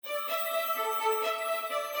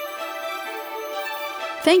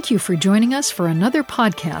Thank you for joining us for another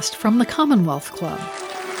podcast from the Commonwealth Club.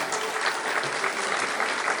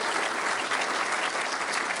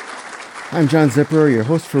 I'm John Zipper, your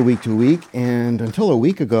host for Week to Week, and until a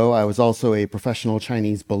week ago, I was also a professional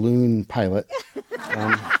Chinese balloon pilot.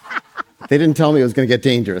 They didn't tell me it was going to get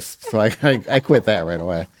dangerous, so I quit that right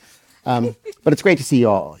away. But it's great to see you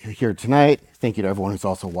all here tonight. Thank you to everyone who's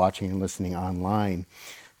also watching and listening online.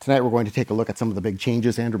 Tonight, we're going to take a look at some of the big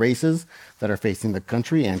changes and races that are facing the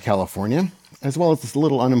country and California, as well as this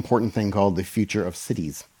little unimportant thing called the future of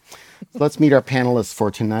cities. So let's meet our panelists for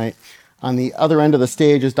tonight. On the other end of the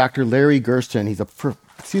stage is Dr. Larry Gersten. He's a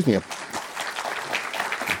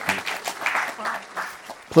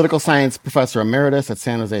political science professor emeritus at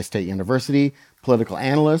San Jose State University, political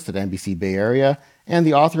analyst at NBC Bay Area, and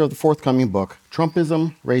the author of the forthcoming book,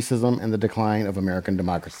 Trumpism, Racism, and the Decline of American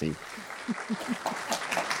Democracy.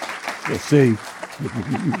 We'll see.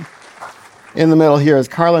 In the middle here is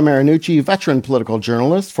Carla Marinucci, veteran political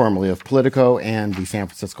journalist, formerly of Politico and the San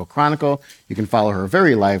Francisco Chronicle. You can follow her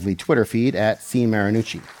very lively Twitter feed at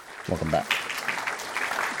 @CMarinucci. Welcome back.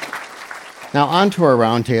 Now on to our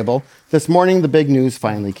roundtable. This morning, the big news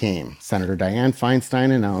finally came. Senator Dianne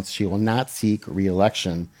Feinstein announced she will not seek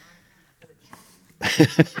re-election.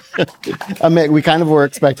 We kind of were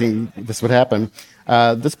expecting this would happen.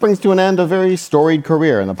 This brings to an end a very storied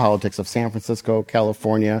career in the politics of San Francisco,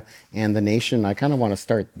 California, and the nation. I kind of want to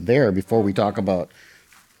start there before we talk about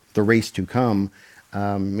the race to come.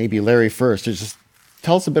 Maybe Larry first. Just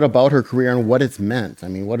tell us a bit about her career and what it's meant. I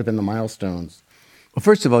mean, what have been the milestones? Well,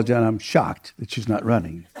 first of all, John, I'm shocked that she's not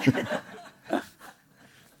running.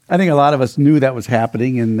 I think a lot of us knew that was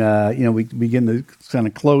happening, and we begin to kind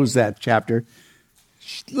of close that chapter.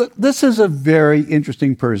 This is a very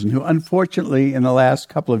interesting person who, unfortunately, in the last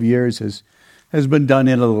couple of years has been done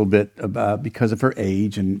in a little bit because of her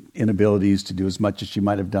age and inabilities to do as much as she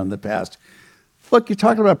might have done in the past. Look, you're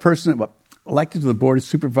talking about a person that elected to the Board of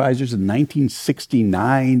Supervisors in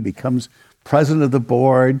 1969, becomes president of the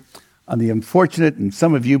board on the unfortunate, and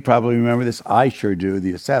some of you probably remember this, I sure do,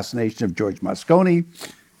 the assassination of George Moscone,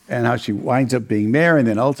 and how she winds up being mayor and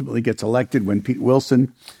then ultimately gets elected when Pete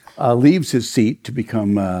Wilson leaves his seat to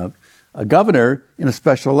become a governor in a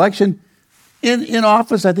special election. In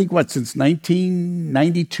office, I think, since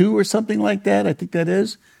 1992 or something like that, I think that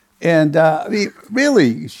is. And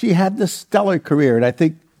really, she had this stellar career, and I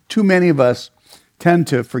think too many of us tend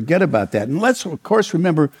to forget about that. And let's, of course,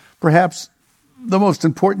 remember perhaps the most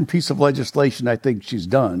important piece of legislation I think she's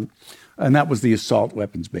done, and that was the assault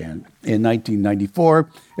weapons ban. In 1994,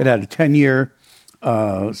 it had a 10-year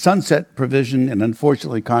sunset provision, and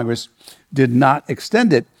unfortunately Congress did not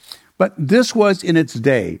extend it. But this was, in its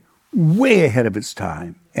day, way ahead of its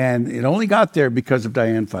time. And it only got there because of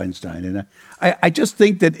Dianne Feinstein. And I just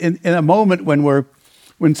think that in a moment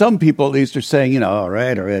when some people at least are saying, all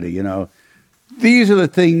right, already, these are the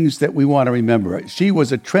things that we want to remember. She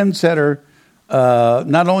was a trendsetter,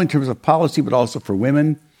 not only in terms of policy, but also for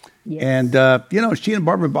women. Yes. And, she and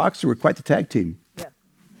Barbara Boxer were quite the tag team.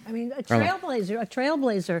 I mean, a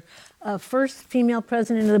trailblazer, first female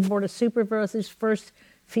president of the Board of Supervisors, first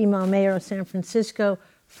female mayor of San Francisco,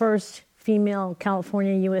 first female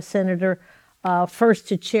California U.S. Senator, first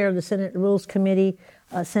to chair the Senate Rules Committee,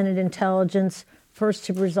 Senate Intelligence, first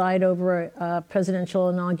to preside over a presidential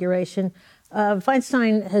inauguration.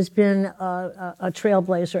 Feinstein has been a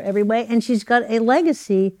trailblazer every way, and she's got a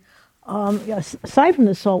legacy. Aside from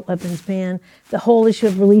the assault weapons ban, the whole issue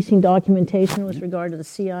of releasing documentation with regard to the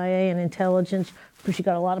CIA and intelligence, she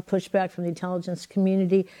got a lot of pushback from the intelligence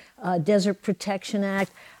community, Desert Protection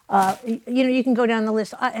Act. You can go down the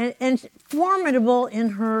list. And formidable in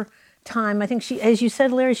her time. I think she, as you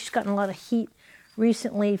said, Larry, she's gotten a lot of heat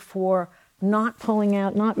recently for not pulling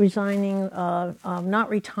out, not resigning, not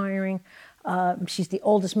retiring. She's the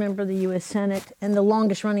oldest member of the U.S. Senate and the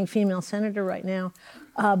longest-running female senator right now.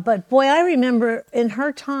 But boy, I remember in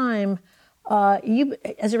her time, you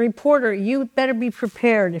as a reporter, you better be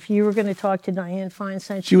prepared if you were going to talk to Dianne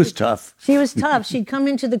Feinstein. She was tough. She was tough. She'd come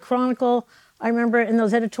into the Chronicle, I remember, in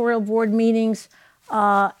those editorial board meetings,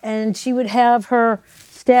 and she would have her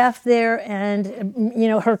staff there and,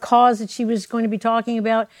 her cause that she was going to be talking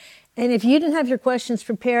about. And if you didn't have your questions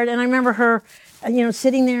prepared, and I remember her,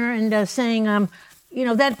 sitting there and saying,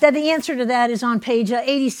 that the answer to that is on page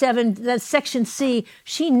 87, that's section C.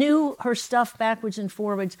 She knew her stuff backwards and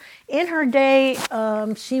forwards. In her day,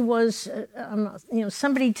 she was,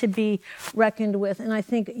 somebody to be reckoned with. And I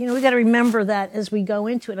think, we got to remember that as we go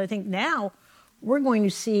into it. I think now we're going to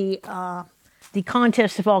see the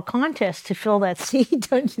contest of all contests to fill that seat,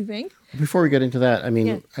 don't you think? Before we get into that,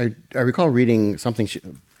 I recall reading something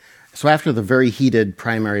So after the very heated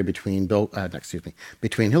primary between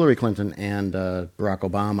between Hillary Clinton and Barack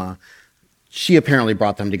Obama, she apparently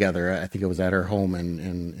brought them together. I think it was at her home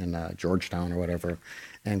in Georgetown or whatever,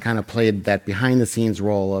 and kind of played that behind-the-scenes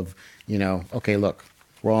role of, okay, look,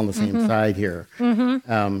 we're all on the same side here.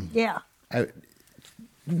 Yeah.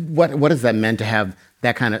 What has that meant to have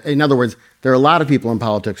that kind of? In other words, there are a lot of people in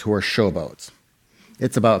politics who are showboats.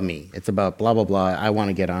 It's about me. It's about blah blah blah. I want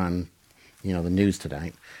to get on, the news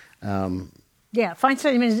tonight.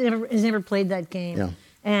 Feinstein has never played that game. Yeah.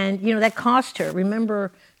 And, that cost her.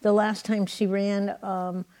 Remember the last time she ran,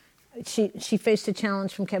 she faced a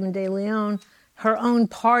challenge from Kevin De Leon. Her own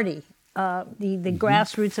party, the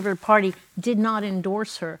grassroots of her party, did not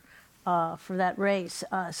endorse her for that race.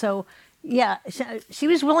 She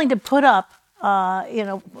was willing to put up,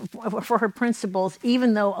 for her principles,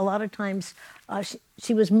 even though a lot of times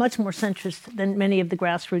she was much more centrist than many of the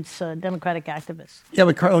grassroots Democratic activists. Yeah,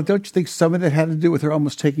 but Carla, don't you think some of that had to do with her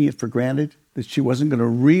almost taking it for granted? That she wasn't going to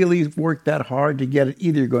really work that hard to get it.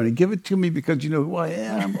 Either you're going to give it to me because you know who I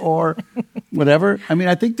am or whatever. I mean,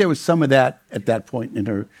 I think there was some of that at that point in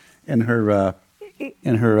her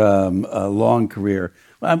long career.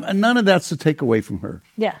 None of that's to take away from her.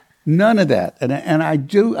 Yeah. None of that. And I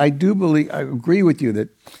do believe, I agree with you that,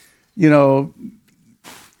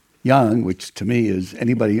 young, which to me is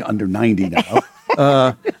anybody under 90 now,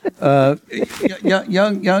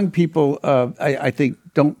 young people, I think,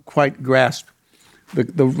 don't quite grasp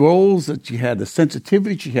the roles that she had, the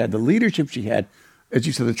sensitivity she had, the leadership she had, as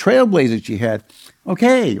you said, the trailblazers she had.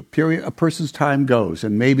 Okay, a person's time goes,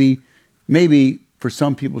 and maybe for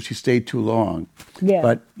some people she stayed too long. Yeah.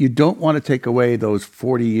 But you don't want to take away those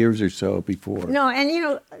 40 years or so before. No,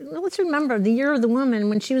 and let's remember the year of the woman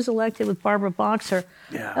when she was elected with Barbara Boxer.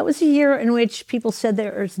 Yeah. That was a year in which people said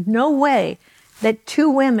there is no way that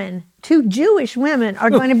two Jewish women,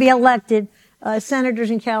 are going to be elected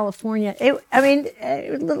senators in California.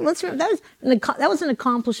 Let's remember that was an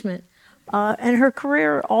accomplishment, and her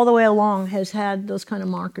career all the way along has had those kind of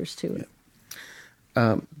markers to it.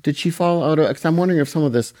 Did she fall out of? Because I'm wondering if some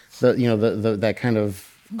of this, that kind of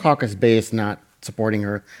caucus base not supporting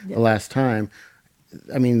her the last time.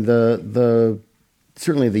 I mean,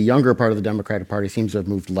 certainly the younger part of the Democratic Party seems to have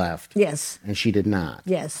moved left. Yes. And she did not.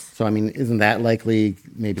 Yes. So I mean, isn't that likely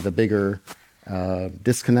maybe the bigger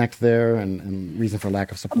disconnect there and reason for lack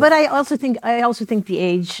of support? But I also think the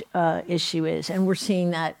age issue is, and we're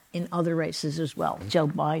seeing that in other races as well. Joe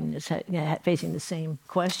Biden is facing the same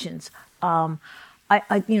questions.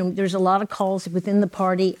 There's a lot of calls within the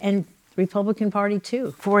party and the Republican Party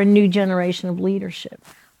too for a new generation of leadership.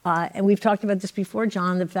 And we've talked about this before,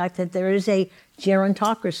 John, the fact that there is a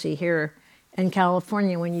gerontocracy here in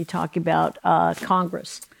California when you talk about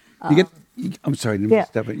Congress. I'm sorry to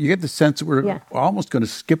step in. You get the sense that we're almost going to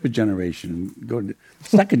skip a generation and go to the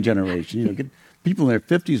second generation. Get people in their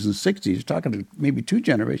 50s and 60s. You're talking to maybe two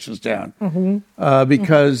generations down.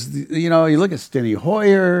 Because, you look at Steny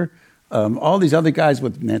Hoyer, all these other guys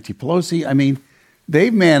with Nancy Pelosi. I mean,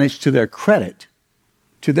 they've managed to their credit,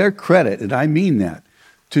 and I mean that,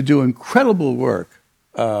 to do incredible work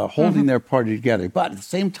holding their party together. But at the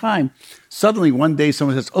same time, suddenly one day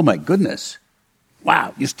someone says, "Oh my goodness,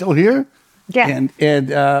 wow, you still here?" Yeah. I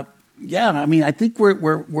mean, I think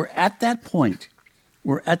we're at that point.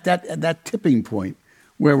 We're at that tipping point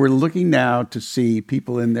where we're looking now to see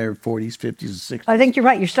people in their 40s, 50s, and 60s. I think you're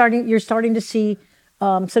right. You're starting to see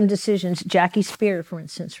some decisions. Jackie Spear, for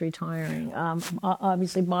instance, retiring.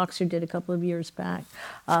 Obviously, Boxer did a couple of years back.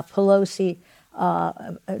 Pelosi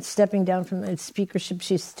stepping down from the speakership.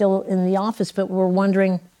 She's still in the office, but we're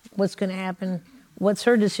wondering what's going to happen. What's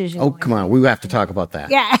her decision? Oh, come on. We have to talk about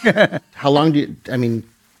that. Yeah. How long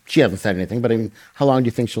she hasn't said anything, but how long do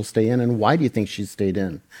you think she'll stay in, and why do you think she's stayed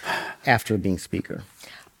in after being speaker?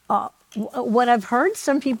 What I've heard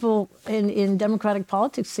some people in Democratic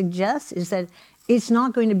politics suggest is that it's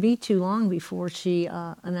not going to be too long before she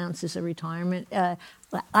announces a retirement.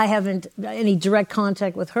 I haven't any direct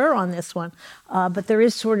contact with her on this one, but there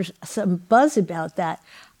is sort of some buzz about that.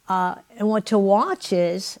 And what to watch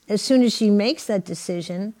is, as soon as she makes that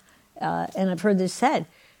decision, and I've heard this said,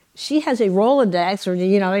 she has a Rolodex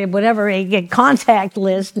or, whatever, a contact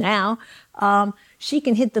list now. She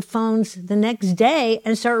can hit the phones the next day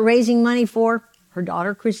and start raising money for her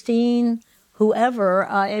daughter, Christine, whoever,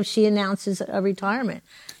 if she announces a retirement.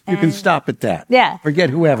 You can stop at that. Yeah. Forget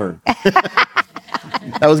whoever.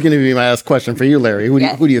 That was going to be my last question for you, Larry. Who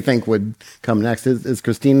do you think would come next? Is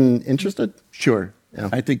Christine interested? Sure. Yeah.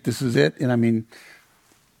 I think this is it. And I mean,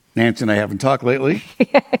 Nancy and I haven't talked lately.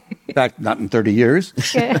 In fact, not in 30 years.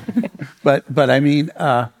 But I mean,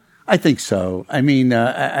 I I think so. I mean,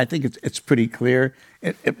 I think it's pretty clear.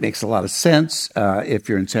 It makes a lot of sense if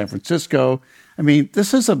you're in San Francisco. I mean,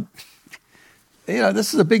 this is a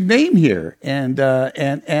big name here, and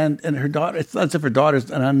her daughter. It's not as if her daughter's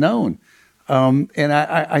an unknown, and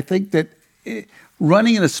I think that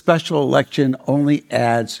running in a special election only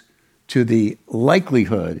adds to the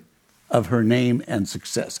likelihood of her name and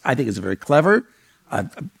success. I think it's very clever.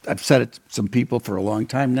 I've said it to some people for a long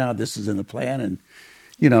time now. This is in the plan, and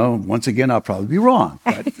once again, I'll probably be wrong.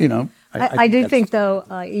 But I do think, though,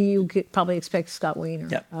 you could probably expect Scott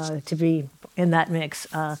Wiener to be in that mix.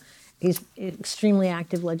 He's an extremely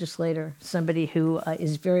active legislator, somebody who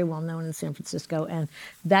is very well known in San Francisco, and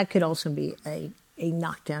that could also be a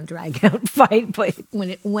knockdown, drag-out fight, but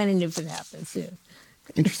when and if it happens soon.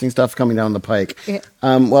 Interesting stuff coming down the pike. Yeah.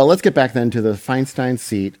 Well, let's get back then to the Feinstein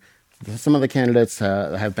seat. Some of the candidates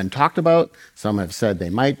have been talked about. Some have said they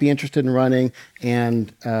might be interested in running,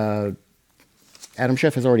 and Adam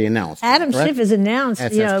Schiff has already announced. Adam Schiff has announced,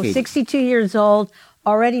 62 years old.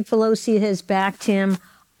 Already Pelosi has backed him.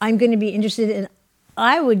 I'm going to be interested in.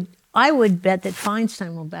 I would bet that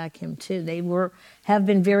Feinstein will back him too. They have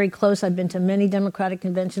been very close. I've been to many Democratic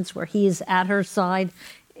conventions where he is at her side,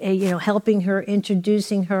 helping her,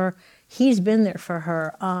 introducing her. He's been there for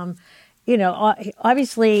her.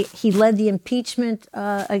 Obviously he led the impeachment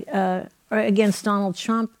against Donald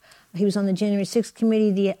Trump. He was on the January 6th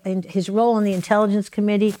committee. His role on the Intelligence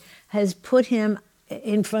Committee has put him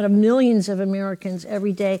in front of millions of Americans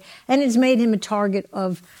every day, and it's made him a target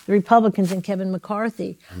of the Republicans and Kevin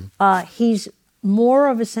McCarthy. He's more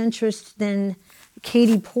of a centrist than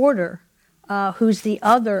Katie Porter, who's the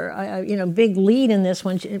other, big lead in this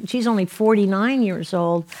one. She's only 49 years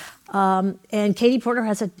old, and Katie Porter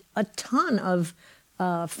has a ton of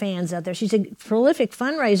fans out there. She's a prolific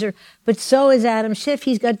fundraiser, but so is Adam Schiff.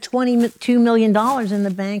 He's got $22 million in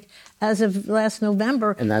the bank as of last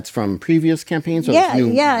November. And that's from previous campaigns? Or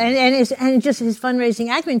and just his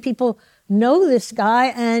fundraising acumen. People know this guy,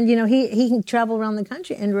 and he can travel around the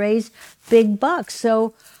country and raise big bucks.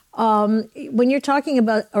 So when you're talking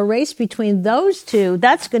about a race between those two,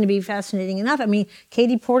 that's going to be fascinating enough. I mean,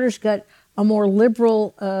 Katie Porter's got a more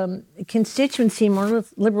liberal constituency, more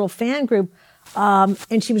liberal fan group,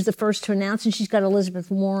 and she was the first to announce, and she's got Elizabeth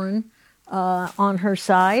Warren on her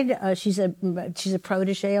side. She's a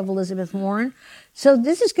protege of Elizabeth Warren. So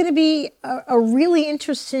this is going to be a really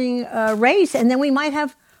interesting race. And then we might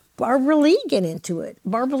have Barbara Lee get into it.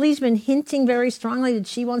 Barbara Lee's been hinting very strongly that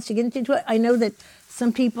she wants to get into it. I know that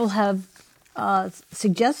some people have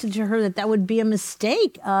suggested to her that would be a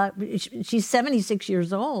mistake. She's 76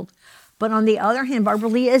 years old. But on the other hand, Barbara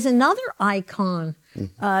Lee is another icon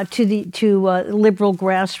to liberal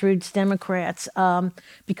grassroots Democrats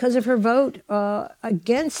because of her vote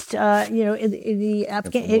against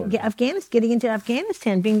Afghanistan, getting into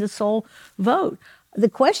Afghanistan being the sole vote. The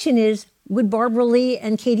question is, would Barbara Lee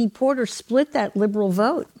and Katie Porter split that liberal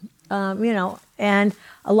vote? And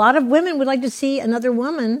a lot of women would like to see another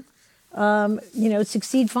woman,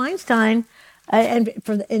 succeed Feinstein. And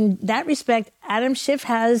in that respect, Adam Schiff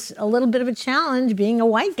has a little bit of a challenge being a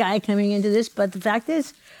white guy coming into this. But the fact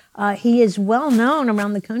is, he is well known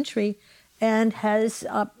around the country and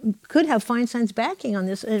could have Feinstein's backing on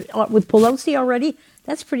this. With Pelosi already,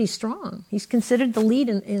 that's pretty strong. He's considered the lead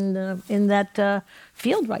in that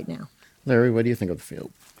field right now. Larry, what do you think of the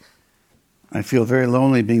field? I feel very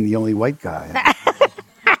lonely being the only white guy.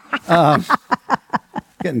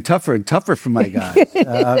 Getting tougher and tougher for my guys.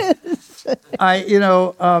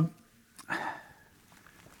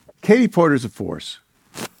 Katie Porter's a force,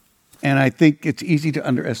 and I think it's easy to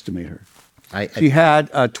underestimate her. She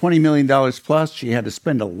had $20 million plus. She had to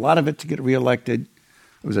spend a lot of it to get reelected.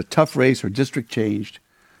 It was a tough race. Her district changed.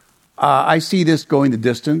 I see this going the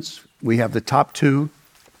distance. We have the top two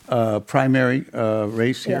primary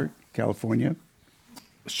race here, California.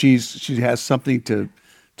 She has something to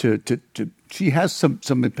she has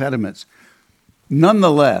some impediments.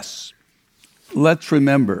 Nonetheless, let's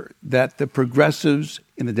remember that the progressives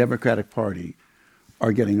in the Democratic Party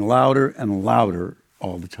are getting louder and louder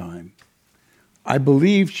all the time. I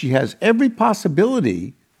believe she has every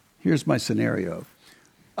possibility, here's my scenario,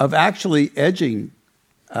 of actually edging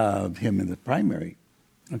him in the primary,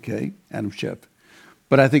 Adam Schiff.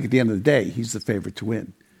 But I think at the end of the day, he's the favorite to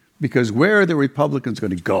win. Because where are the Republicans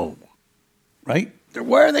going to go, right?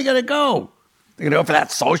 Where are they going to go? They're going to go for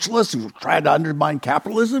that socialist who tried to undermine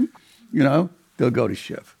capitalism? They'll go to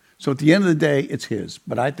Schiff. So at the end of the day, it's his.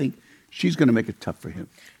 But I think she's going to make it tough for him.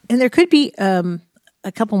 And there could be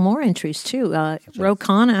a couple more entries too. Ro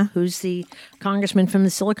Khanna, who's the congressman from the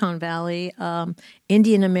Silicon Valley,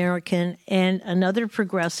 Indian American, and another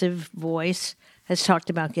progressive voice has talked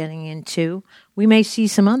about getting into. We may see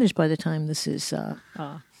some others by the time this is. Ro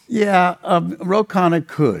Khanna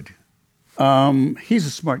could. He's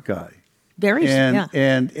a smart guy. Very,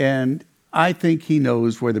 and I think he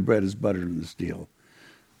knows where the bread is buttered in this deal.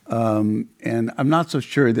 And I'm not so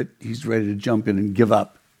sure that he's ready to jump in and give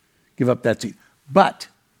up that seat. But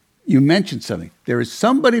you mentioned something. There is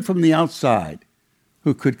somebody from the outside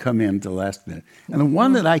who could come in at the last minute. And the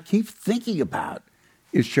one that I keep thinking about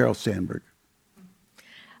is Sheryl Sandberg.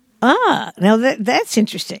 Now that's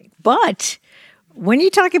interesting. But when you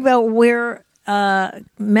talk about where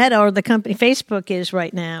Meta or the company Facebook is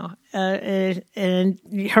right now, and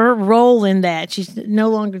her role in that, she's no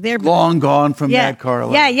longer there. Long gone from that,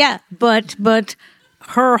 Carla. Yeah. But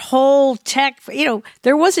her whole tech,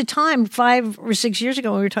 there was a time 5 or 6 years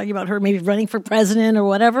ago when we were talking about her maybe running for president or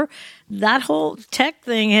whatever. That whole tech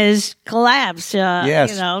thing has collapsed.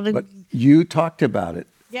 Yes, but you talked about it.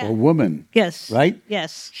 Yeah. A woman. Yes. Right?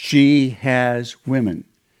 Yes. She has women.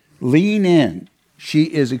 Lean in. She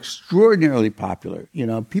is extraordinarily popular.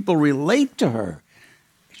 People relate to her.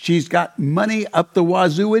 She's got money up the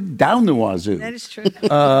wazoo and down the wazoo. That is true.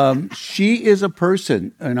 She is a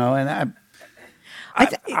person, and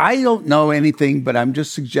I don't know anything, but I'm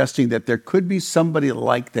just suggesting that there could be somebody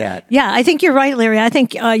like that. Yeah, I think you're right, Larry. I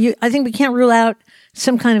think we can't rule out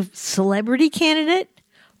some kind of celebrity candidate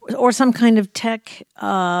or some kind of tech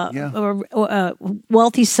or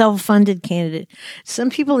wealthy, self-funded candidate. Some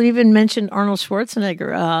people even mentioned Arnold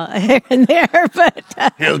Schwarzenegger here and there,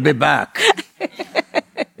 but he'll be back.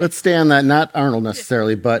 Let's stay on that. Not Arnold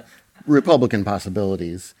necessarily, but Republican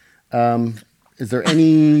possibilities. Is there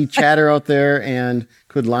any chatter out there, and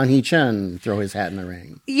could Lan He-chen throw his hat in the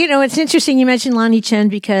ring? It's interesting you mentioned Lan He-chen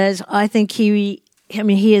because I think he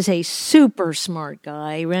is a super smart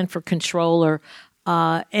guy. He ran for controller.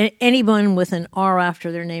 Anyone with an R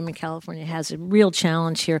after their name in California has a real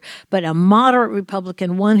challenge here. But a moderate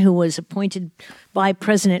Republican, one who was appointed by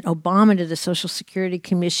President Obama to the Social Security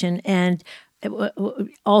Commission and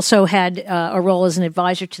also had a role as an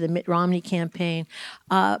advisor to the Mitt Romney campaign,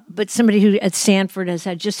 but somebody who at Stanford has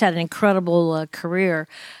just had an incredible career.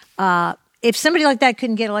 If somebody like that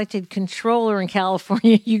couldn't get elected controller in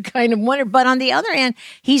California, you kind of wonder. But on the other hand,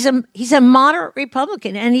 he's a moderate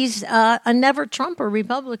Republican, and he's a never Trumper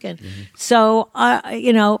Republican. Mm-hmm. So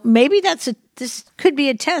maybe this could be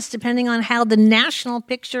a test, depending on how the national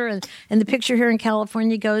picture and the picture here in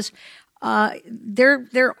California goes.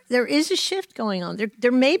 There is a shift going on.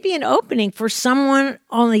 There may be an opening for someone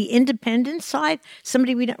on the independent side,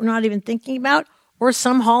 somebody we're not even thinking about, or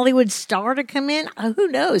some Hollywood star to come in. Who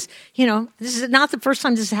knows? This is not the first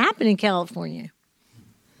time this has happened in California.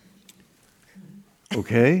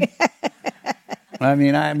 Okay. I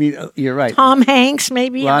mean, you're right. Tom Hanks,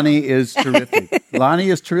 maybe. Lonnie is terrific.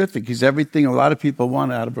 Lonnie is terrific. He's everything a lot of people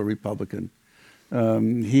want out of a Republican.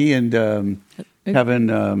 He and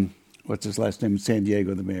Kevin, what's his last name? San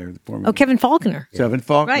Diego, the mayor, the former. Kevin Faulconer. Kevin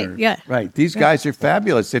Faulconer. Right. Yeah. Right. These guys are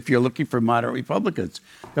fabulous. If you're looking for moderate Republicans,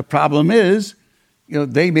 the problem is,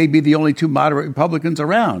 they may be the only 2 moderate Republicans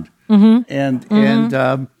around. Mm-hmm.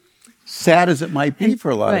 And sad as it might be for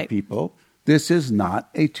a lot of people, this is not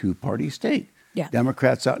a 2-party state. Yeah.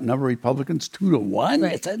 Democrats outnumber Republicans 2-1.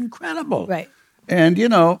 Right. It's incredible. Right. And,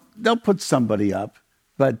 they'll put somebody up.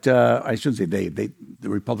 But I shouldn't say the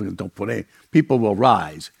Republicans don't put a. People will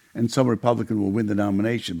rise, and some Republican will win the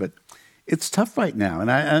nomination. But it's tough right now.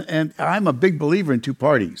 And I'm a big believer in 2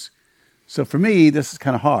 parties. So for me, this is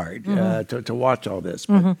kind of hard to watch all this.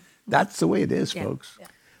 But that's the way it is, folks. Yeah.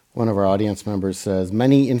 One of our audience members says,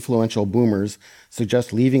 many influential boomers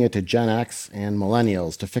suggest leaving it to Gen X and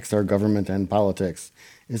millennials to fix our government and politics.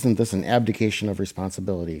 Isn't this an abdication of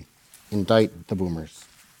responsibility? Indict the boomers.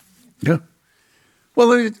 Yeah. Well,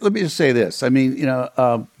 let me just say this. I mean,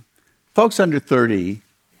 folks under 30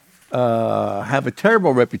 have a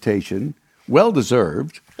terrible reputation,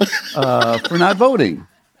 well-deserved, for not voting.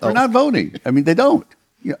 They're not voting. I mean, they don't,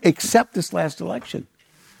 except this last election.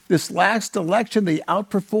 This last election, they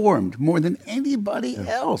outperformed more than anybody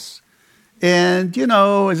else. And,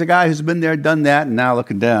 as a guy who's been there, done that, and now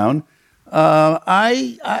looking down,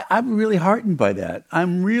 I'm really heartened by that.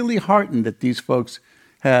 I'm really heartened that these folks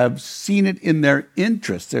have seen it in their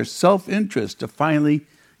interest, their self-interest, to finally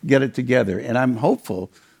get it together. And I'm hopeful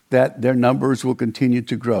that their numbers will continue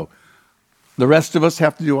to grow. The rest of us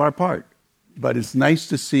have to do our part. But it's nice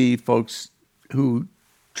to see folks who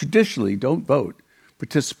traditionally don't vote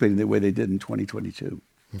participating the way they did in 2022.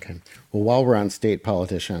 Okay. Well, while we're on state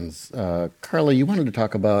politicians, Carla, you wanted to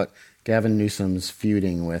talk about Gavin Newsom's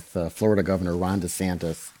feuding with Florida Governor Ron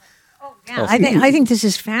DeSantis. Oh, yeah. I think this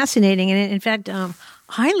is fascinating, and in fact,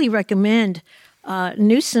 highly recommend.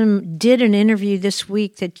 Newsom did an interview this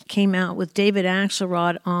week that came out with David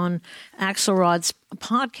Axelrod on Axelrod's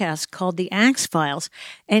podcast called The Axe Files,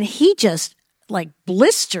 and he just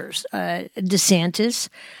blisters DeSantis.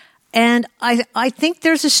 And I think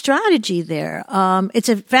there's a strategy there. It's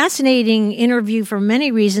a fascinating interview for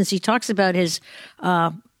many reasons. He talks about his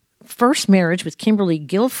first marriage with Kimberly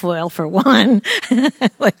Guilfoyle, for one.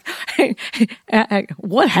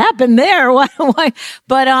 What happened there? Why?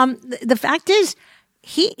 But the fact is,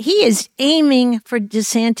 he is aiming for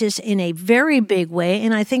DeSantis in a very big way.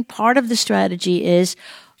 And I think part of the strategy is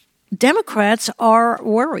Democrats are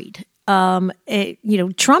worried.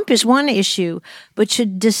 Trump is one issue, but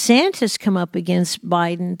should DeSantis come up against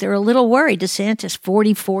Biden, they're a little worried. DeSantis,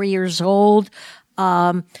 44 years old.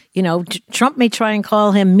 Trump may try and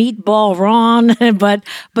call him Meatball Ron,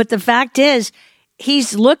 but the fact is,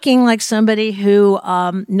 he's looking like somebody who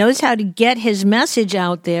knows how to get his message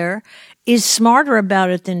out there, is smarter about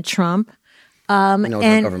it than Trump. Knows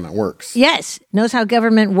how government works. Yes, knows how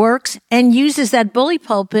government works, and uses that bully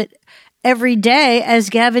pulpit every day,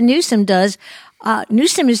 as Gavin Newsom does.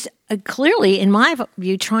 Newsom is clearly, in my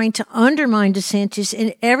view, trying to undermine DeSantis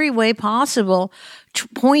in every way possible,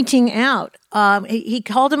 pointing out. He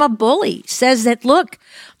called him a bully, says that, look,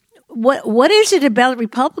 what is it about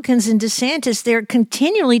Republicans and DeSantis? They're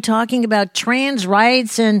continually talking about trans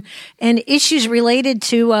rights and issues related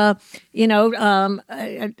to,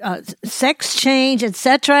 sex change,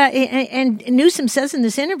 etc. And Newsom says in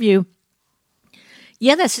this interview,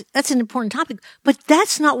 yeah, that's an important topic, but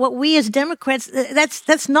that's not what we as Democrats.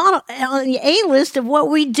 That's not on the A list of what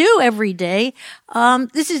we do every day.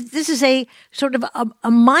 This is a sort of a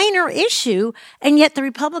minor issue, and yet the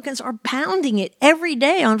Republicans are pounding it every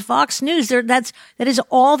day on Fox News. That is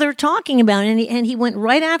all they're talking about, and he went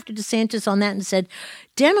right after DeSantis on that and said,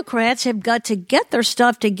 Democrats have got to get their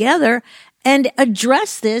stuff together and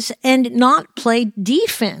address this and not play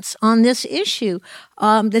defense on this issue.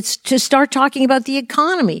 That's to start talking about the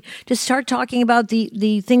economy, to start talking about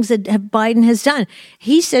the things that Biden has done.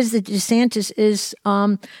 He says that DeSantis is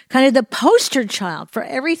kind of the poster child for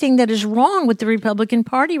everything that is wrong with the Republican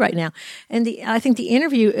Party right now. And I think the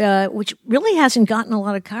interview, which really hasn't gotten a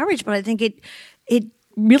lot of coverage, but I think it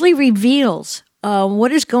really reveals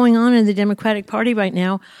what is going on in the Democratic Party right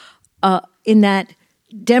now, in that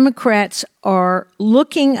Democrats are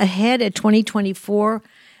looking ahead at 2024,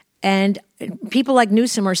 and people like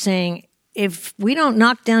Newsom are saying, if we don't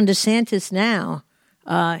knock down DeSantis now,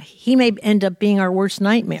 he may end up being our worst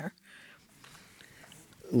nightmare.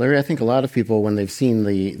 Larry, I think a lot of people, when they've seen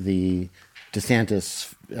the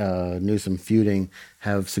DeSantis Newsom feuding,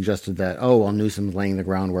 have suggested that, Newsom's laying the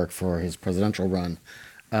groundwork for his presidential run.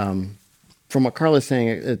 From what Carla's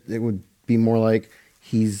saying, it would be more like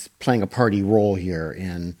he's playing a party role here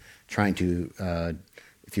in trying to,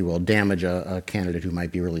 if you will, damage a candidate who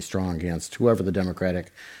might be really strong against whoever the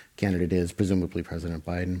Democratic candidate is, presumably President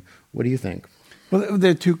Biden. What do you think? Well,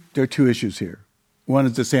 there are two issues here. One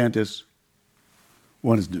is DeSantis,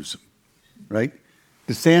 one is Newsom, right?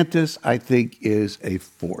 DeSantis, I think, is a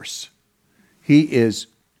force. He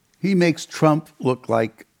makes Trump look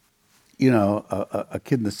like, a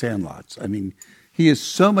kid in the Sandlots. I mean, he is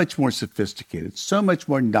so much more sophisticated, so much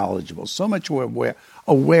more knowledgeable, so much more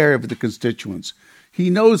aware of the constituents. He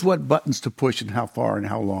knows what buttons to push and how far and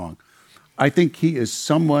how long. I think he is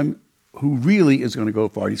someone who really is going to go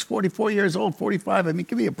far. He's 44 years old, 45. I mean,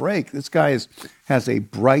 give me a break. This guy has a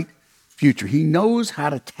bright future. He knows how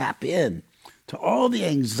to tap in to all the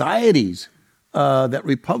anxieties that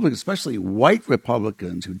Republicans, especially white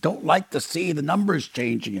Republicans, who don't like to see the numbers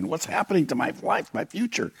changing and what's happening to my life, my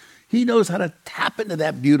future. He knows how to tap into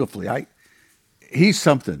that beautifully. He's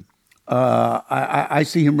something. I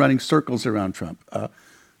see him running circles around Trump.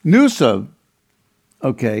 Newsom,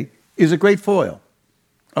 is a great foil.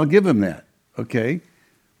 I'll give him that, okay?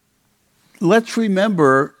 Let's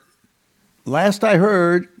remember, last I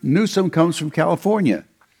heard, Newsom comes from California.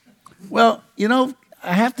 Well,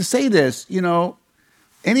 I have to say this,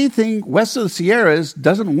 anything west of the Sierras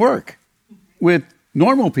doesn't work with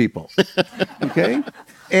normal people, okay?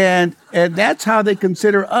 And that's how they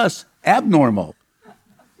consider us abnormal.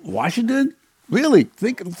 Washington, really,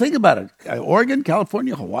 think about it. Oregon,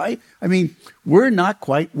 California, Hawaii. I mean, we're not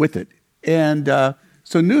quite with it. And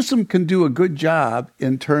so Newsom can do a good job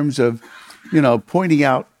in terms of, pointing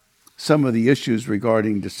out some of the issues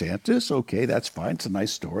regarding DeSantis. Okay, that's fine. It's a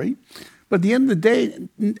nice story. But at the end of the day,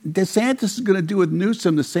 DeSantis is going to do with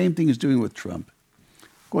Newsom the same thing he's doing with Trump,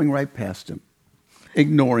 going right past him,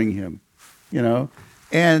 ignoring him, you know.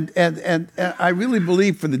 And I really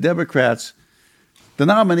believe for the Democrats, the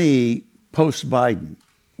nominee post-Biden,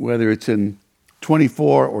 whether it's in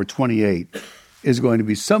 24 or 28, is going to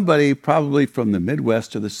be somebody probably from the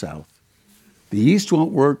Midwest or the South. The East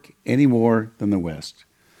won't work any more than the West.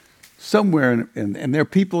 Somewhere, and there are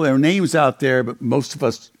people, there are names out there, but most of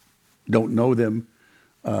us don't know them.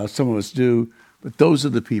 Some of us do. But those are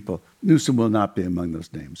the people. Newsom will not be among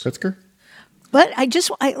those names. Pritzker? But I just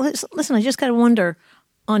got to wonder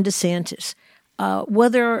on DeSantis,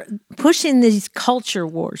 whether pushing these culture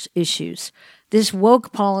wars issues, this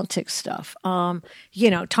woke politics stuff,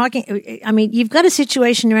 you've got a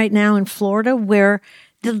situation right now in Florida where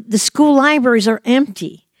the school libraries are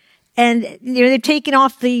empty. And they're taking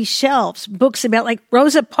off the shelves books about like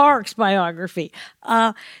Rosa Parks' biography.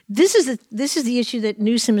 This is the issue that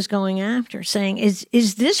Newsom is going after, saying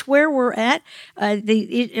is this where we're at?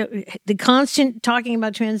 The constant talking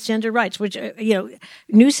about transgender rights, which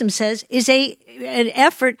Newsom says is an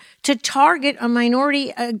effort to target a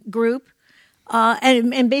minority group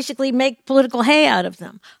and basically make political hay out of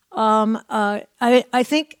them. I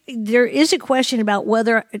think there is a question about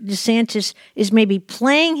whether DeSantis is maybe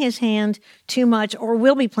playing his hand too much or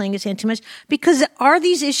will be playing his hand too much, because are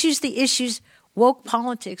these issues the issues, woke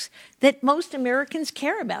politics, that most Americans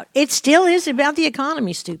care about? It still is about the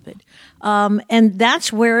economy, stupid. And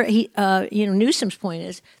that's where Newsom's point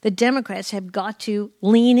is the Democrats have got to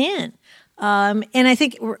lean in. And I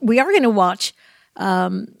think we are going to watch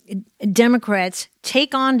Democrats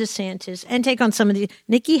take on DeSantis and take on some of the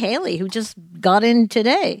Nikki Haley, who just got in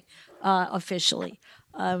today officially.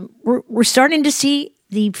 We're starting to see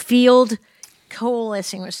the field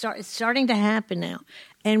coalescing. It's starting to happen now,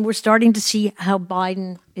 and we're starting to see how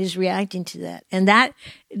Biden is reacting to that. And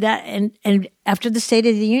and after the State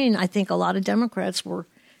of the Union, I think a lot of Democrats were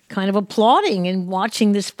kind of applauding and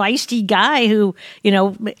watching this feisty guy who,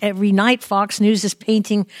 every night Fox News is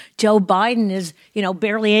painting Joe Biden as,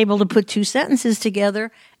 barely able to put two sentences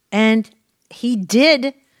together. And he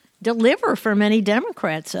did deliver for many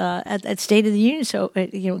Democrats at State of the Union. So,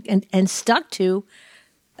 and stuck to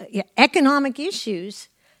economic issues.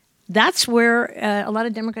 That's where a lot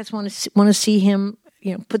of Democrats want to see him,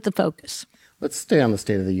 put the focus. Let's stay on the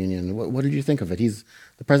State of the Union. What did you think of it?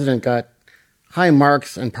 The president got high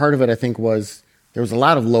marks, and part of it, I think, was there was a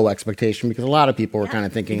lot of low expectation because a lot of people were kind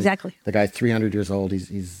of thinking, exactly, the guy's 300 years old,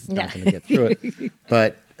 he's not going to get through it.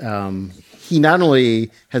 But he not only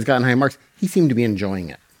has gotten high marks, he seemed to be enjoying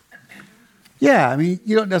it. Yeah, I mean,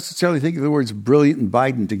 you don't necessarily think of the words brilliant and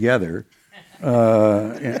Biden together.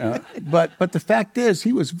 But the fact is,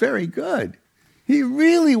 he was very good. He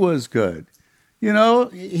really was good.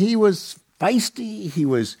 He was feisty, he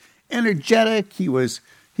was energetic, he was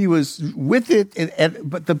with it,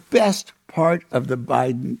 but the best part of the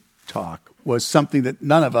Biden talk was something that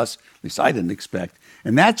none of us, at least I didn't expect,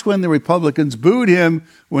 and that's when the Republicans booed him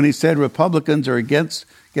when he said Republicans are against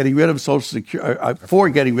getting rid of Social Security, for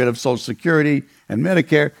getting rid of Social Security and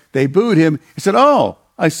Medicare. They booed him. He said, "Oh,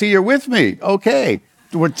 I see you're with me. Okay,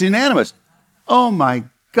 it's unanimous." Oh my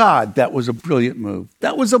God, that was a brilliant move.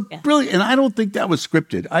 That was brilliant, and I don't think that was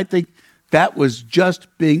scripted. I think that was just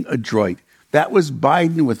being adroit. That was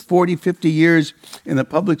Biden with 40, 50 years in the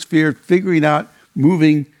public sphere, figuring out,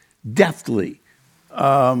 moving deftly.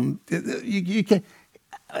 Joe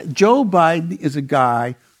Biden is a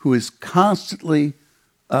guy who is constantly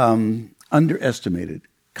underestimated.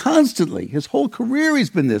 Constantly. His whole career he's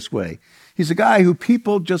been this way. He's a guy who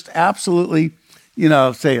people just absolutely,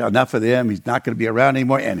 say enough of him. He's not going to be around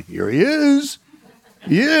anymore. And here he is.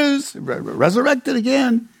 He is resurrected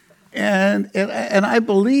again. And I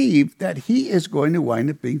believe that he is going to wind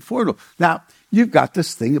up being formidable. Now, you've got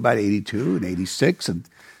this thing about 82 and 86 and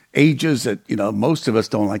ages that, most of us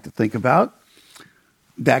don't like to think about.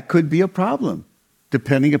 That could be a problem,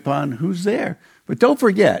 depending upon who's there. But don't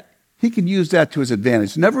forget, he can use that to his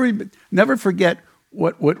advantage. Never forget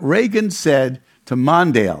what Reagan said to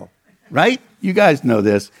Mondale, right? You guys know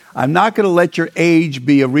this. I'm not going to let your age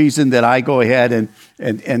be a reason that I go ahead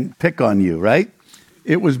and pick on you, right?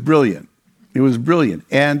 It was brilliant. It was brilliant.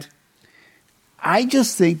 And I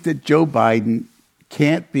just think that Joe Biden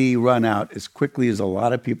can't be run out as quickly as a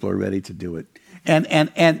lot of people are ready to do it.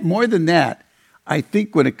 And more than that, I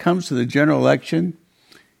think when it comes to the general election,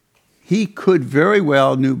 he could very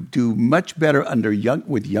well do much better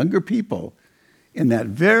with younger people in that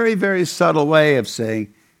very, very subtle way of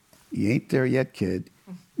saying, "You ain't there yet, kid,"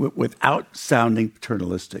 without sounding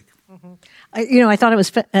paternalistic. I thought it was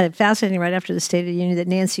fascinating right after the State of the Union that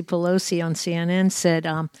Nancy Pelosi on CNN said,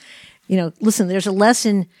 listen, there's a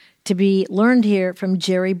lesson to be learned here from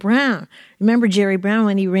Jerry Brown. Remember Jerry Brown,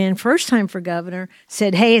 when he ran first time for governor,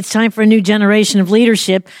 said, hey, it's time for a new generation of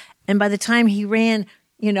leadership. And by the time he ran,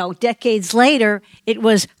 decades later, it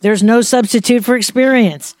was, there's no substitute for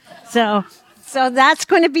experience. So that's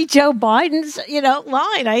going to be Joe Biden's,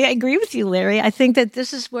 line. I agree with you, Larry. I think that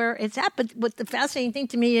this is where it's at. But what the fascinating thing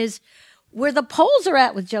to me is where the polls are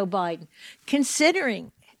at with Joe Biden,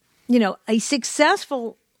 considering, a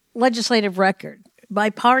successful legislative record,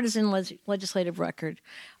 bipartisan legislative record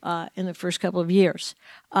in the first couple of years,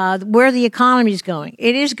 where the economy is going.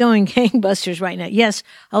 It is going gangbusters right now. Yes,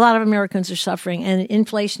 a lot of Americans are suffering, and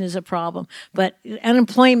inflation is a problem, but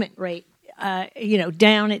unemployment rate,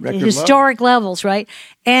 down at historic levels, right?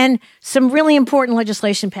 And some really important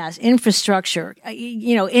legislation passed, infrastructure,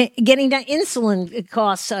 getting down insulin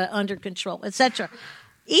costs under control, et cetera.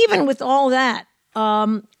 Even with all that,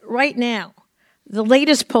 right now, the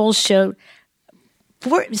latest polls show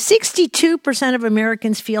 62% of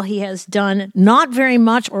Americans feel he has done not very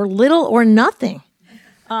much or little or nothing.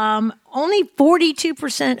 Only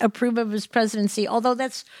 42% approve of his presidency, although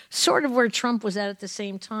that's sort of where Trump was at the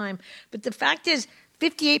same time. But the fact is,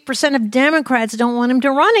 58% of Democrats don't want him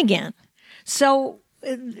to run again. So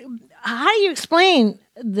how do you explain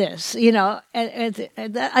this?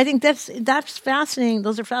 I think that's fascinating.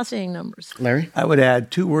 Those are fascinating numbers. Larry? I would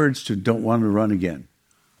add 2 words to don't want to run again.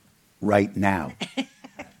 Right now.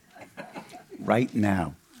 Right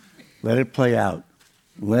now. Let it play out.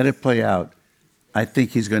 Let it play out. I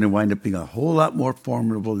think he's going to wind up being a whole lot more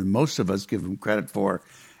formidable than most of us give him credit for.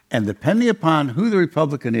 And depending upon who the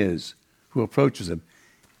Republican is who approaches him,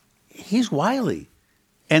 he's wily.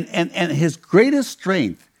 And his greatest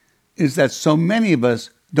strength is that so many of us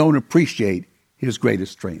don't appreciate his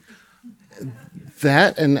greatest strength.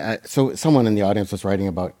 That, and so someone in the audience was writing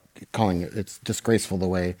about calling it's disgraceful the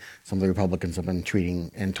way some of the Republicans have been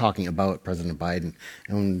treating and talking about President Biden.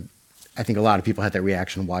 And I think a lot of people had that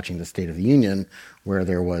reaction watching the State of the Union, where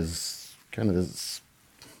there was kind of this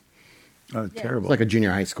terrible, like a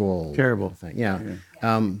junior high school terrible thing. Yeah.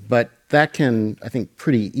 But that can, I think,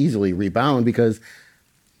 pretty easily rebound because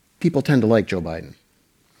people tend to like Joe Biden,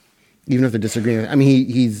 even if they're disagreeing. I mean,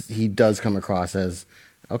 he does come across as,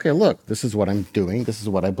 okay, look, this is what I'm doing, this is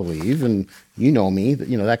what I believe, and you know me,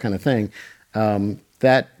 that kind of thing.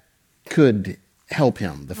 That could help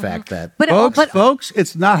him, the fact that... Folks,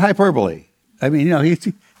 it's not hyperbole. I mean,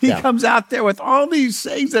 he comes out there with all these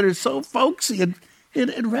things that are so folksy, and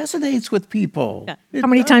it resonates with people. Yeah. How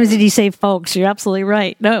many times did he say folks? You're absolutely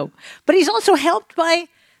right. No. But he's also helped by,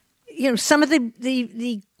 some of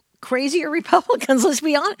the crazier Republicans, let's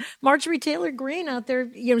be honest. Marjorie Taylor Greene out there,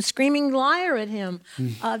 screaming liar at him.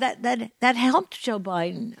 That helped Joe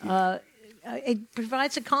Biden. It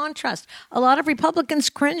provides a contrast. A lot of Republicans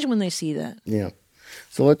cringe when they see that. Yeah.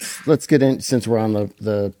 So let's get in, since we're on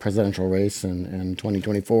the presidential race in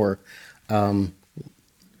 2024.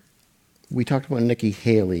 We talked about Nikki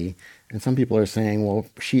Haley, and some people are saying, well,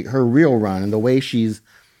 her real run and the way she's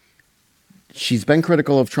been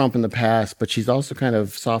critical of Trump in the past, but she's also kind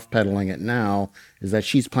of soft-pedaling it now, is that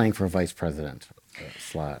she's playing for a vice president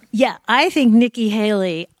slot. Yeah, I think Nikki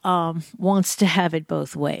Haley wants to have it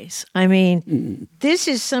both ways. I mean, this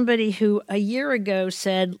is somebody who a year ago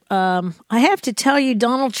said, I have to tell you,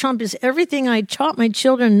 Donald Trump is everything I taught my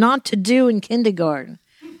children not to do in kindergarten.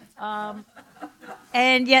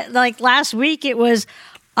 And yet, like last week, it was,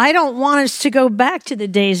 I don't want us to go back to the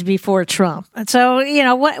days before Trump. So,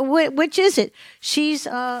 which is it? She's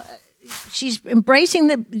embracing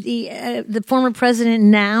the former president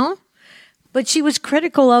now, but she was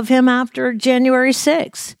critical of him after January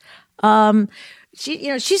 6th.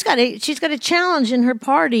 She's got a challenge in her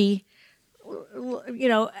party,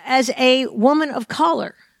 as a woman of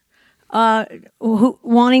color, who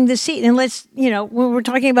wanting the seat. And when we're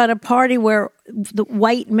talking about a party where the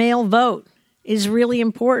white male vote is really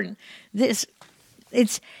important. It's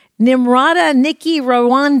Nimrata Nikki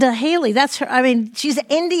Rwanda Haley. That's her. I mean, she's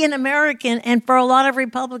Indian American, and for a lot of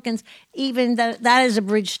Republicans, even that is a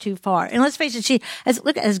bridge too far. And let's face it,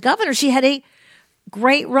 as governor, she had a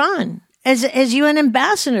great run. As UN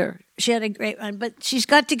ambassador, she had a great run. But she's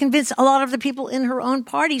got to convince a lot of the people in her own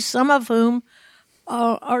party, some of whom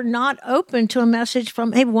are not open to a message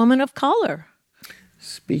from a woman of color.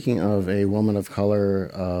 Speaking of a woman of color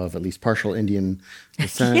of at least partial Indian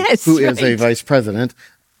descent, yes, who is a vice president.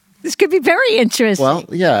 This could be very interesting. Well,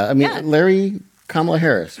 yeah. I mean, Kamala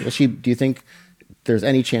Harris, do you think there's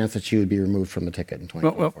any chance that she would be removed from the ticket in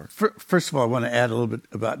 2024? Well, first of all, I want to add a little bit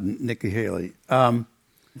about Nikki Haley.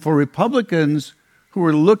 For Republicans who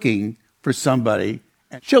are looking for somebody,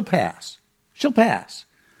 she'll pass. She'll pass.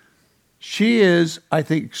 She is, I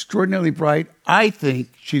think, extraordinarily bright. I think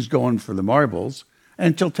she's going for the marbles,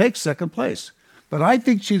 and she'll take second place. But I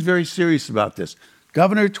think she's very serious about this.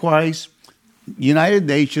 Governor twice, United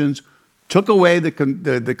Nations, took away the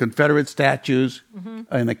Confederate statues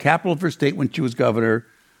in the capital of her state when she was governor.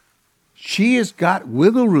 She has got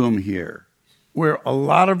wiggle room here where a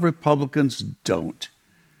lot of Republicans don't.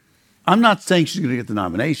 I'm not saying she's going to get the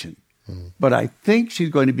nomination, but I think she's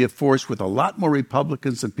going to be a force with a lot more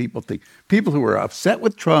Republicans than people think. People who are upset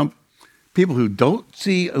with Trump, people who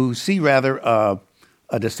see rather a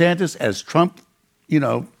DeSantis as Trump,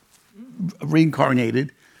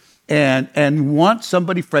 reincarnated, and want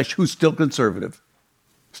somebody fresh who's still conservative.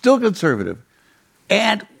 Still conservative.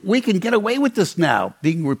 And we can get away with this now,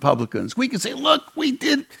 being Republicans. We can say, look, we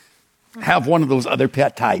did have one of those other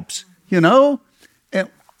pet types, And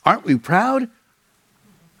aren't we proud?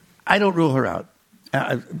 I don't rule her out.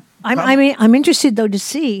 I'm interested, though, to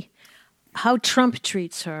see how Trump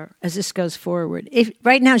treats her as this goes forward.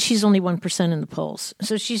 Right now, she's only 1% in the polls,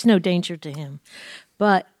 so she's no danger to him.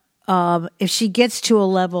 But if she gets to a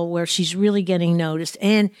level where she's really getting noticed,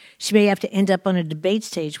 and she may have to end up on a debate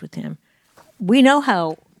stage with him, we know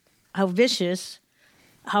how vicious,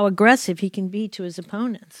 how aggressive he can be to his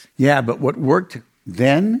opponents. Yeah, but what worked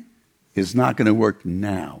then is not going to work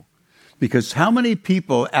now. Because how many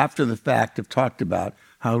people after the fact have talked about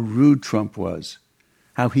how rude Trump was,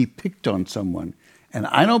 how he picked on someone? And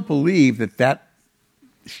I don't believe that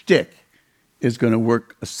shtick is going to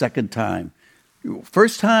work a second time.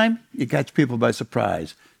 First time, you catch people by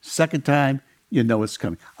surprise. Second time, you know it's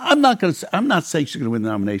coming. I'm not saying she's going to win the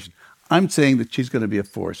nomination. I'm saying that she's going to be a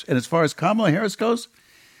force. And as far as Kamala Harris goes,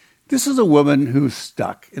 this is a woman who's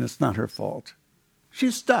stuck, and it's not her fault.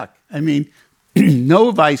 She's stuck. I mean,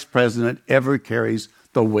 no vice president ever carries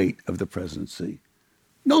the weight of the presidency.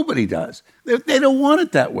 Nobody does. They don't want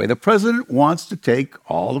it that way. The president wants to take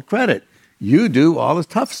all the credit. You do all the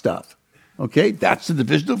tough stuff. Okay? That's the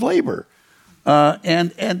division of labor.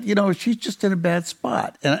 And she's just in a bad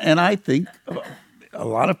spot. And I think a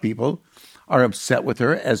lot of people are upset with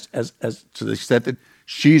her as to the extent that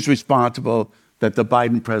she's responsible that the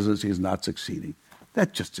Biden presidency is not succeeding.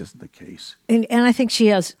 That just isn't the case. And I think she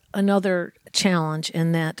has another challenge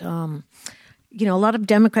in that, a lot of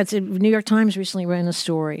Democrats, the New York Times recently ran a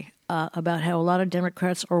story about how a lot of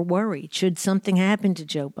Democrats are worried should something happen to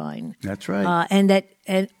Joe Biden. That's right.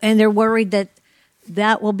 And they're worried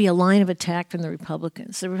that will be a line of attack from the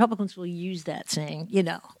Republicans. The Republicans will use that saying,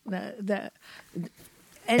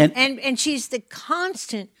 and she's the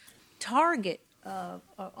constant target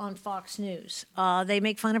on Fox News. They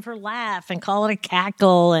make fun of her laugh and call it a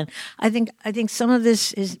cackle, and I think some of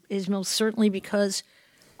this is most certainly because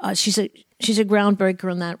she's a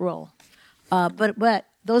groundbreaker in that role. But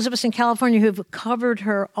those of us in California who have covered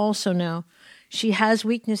her also know she has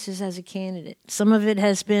weaknesses as a candidate. Some of it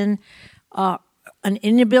has been an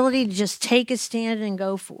inability to just take a stand and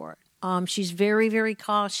go for it. She's very, very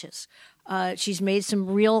cautious. She's made some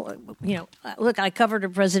real, look, I covered a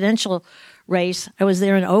presidential race. I was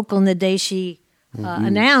there in Oakland the day she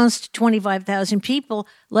announced 25,000 people.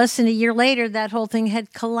 Less than a year later, that whole thing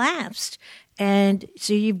had collapsed. And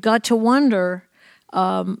so you've got to wonder,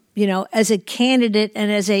 as a candidate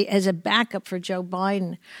and as a backup for Joe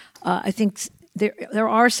Biden, I think there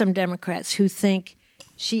are some Democrats who think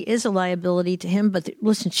she is a liability to him. But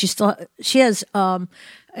listen, she has.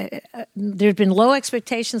 There's been low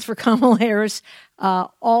expectations for Kamala Harris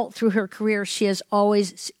all through her career. She has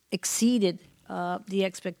always exceeded the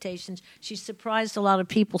expectations. She's surprised a lot of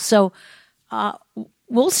people. So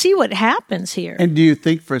we'll see what happens here. And do you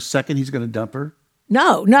think for a second he's going to dump her?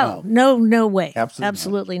 No way.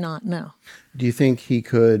 Absolutely not. No. Do you think he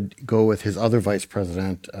could go with his other vice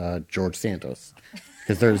president, George Santos?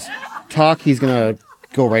 Because there's talk he's going to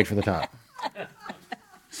go right for the top.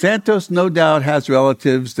 Santos, no doubt, has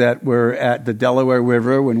relatives that were at the Delaware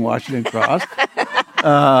River when Washington crossed.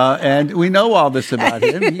 And we know all this about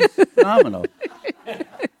him. He's phenomenal.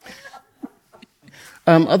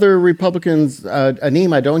 Other Republicans, a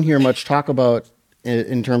name I don't hear much talk about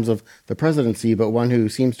in terms of the presidency, but one who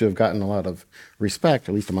seems to have gotten a lot of respect,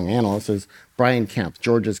 at least among analysts, is Brian Kemp,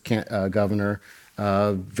 Georgia's governor.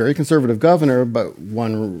 Very conservative governor, but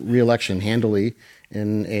won re-election handily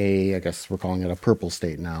in I guess we're calling it a purple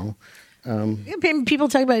state now. People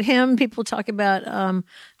talk about him. People talk about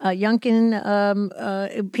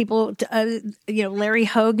Youngkin. People, Larry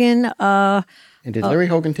Hogan. And did Larry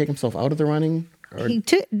Hogan take himself out of the running? I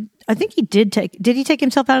think he did he take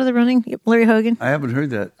himself out of the running, Larry Hogan? I haven't heard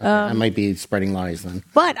that. I might be spreading lies then.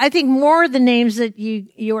 But I think more of the names that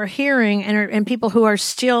you are hearing and people who are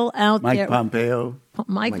still out there.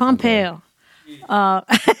 Mike Pompeo. A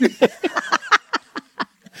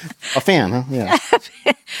fan, huh? Yeah.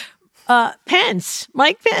 Pence.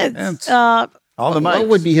 Mike Pence. All the Mikes. What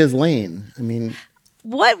would be his lane? I mean,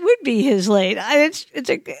 what would be his lane? It's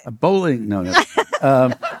a bowling. No.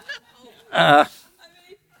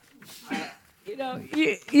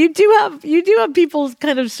 You do have people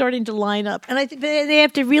kind of starting to line up, and I think they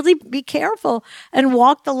have to really be careful and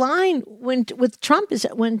walk the line when Trump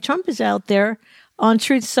is out there on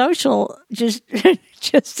Truth Social, just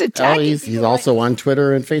attacking. He's also on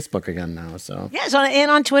Twitter and Facebook again now. So yes,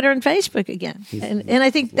 on Twitter and Facebook again, and I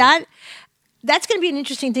think that's going to be an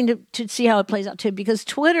interesting thing to see how it plays out too, because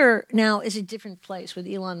Twitter now is a different place with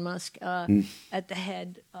Elon Musk at the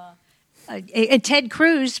head. And Ted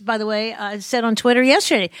Cruz, by the way, said on Twitter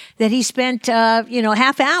yesterday that he spent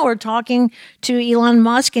half hour talking to Elon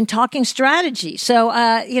Musk and talking strategy. So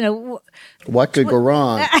what could go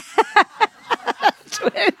wrong?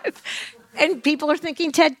 And people are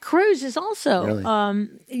thinking Ted Cruz is also,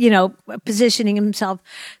 really? Positioning himself.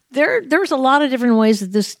 There's a lot of different ways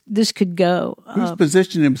that this could go. Who's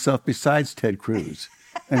positioned himself besides Ted Cruz?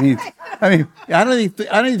 I mean, I don't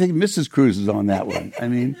even think Mrs. Cruz is on that one. I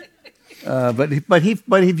mean, but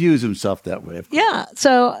he views himself that way. Yeah.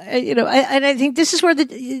 So I think this is where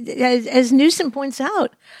as Newsom points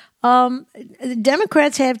out, the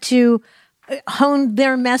Democrats have to hone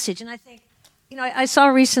their message, and I think. I saw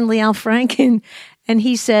recently Al Franken, and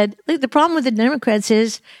he said, look, the problem with the Democrats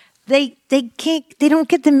is they don't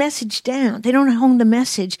get the message down. They don't hone the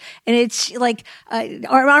message. And it's like,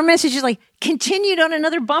 our message is like continued on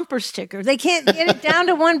another bumper sticker. They can't get it down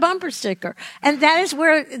to one bumper sticker. And that is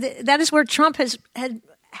where Trump has had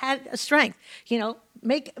a strength,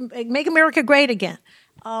 make America great again.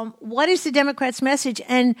 What is the Democrats' message?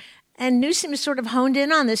 And Newsom has sort of honed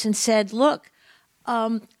in on this and said, look,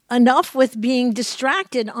 enough with being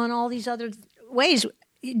distracted on all these other ways.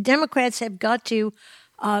 Democrats have got to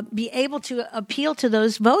be able to appeal to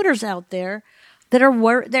those voters out there that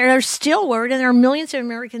are still worried, and there are millions of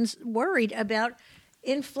Americans worried about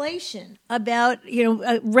inflation, about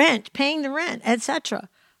rent, paying the rent, etc.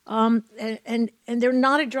 And they're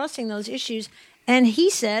not addressing those issues. And he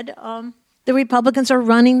said the Republicans are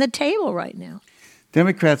running the table right now.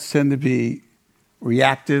 Democrats tend to be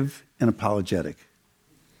reactive and apologetic.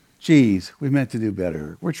 Geez, we meant to do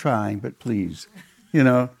better. We're trying, but please,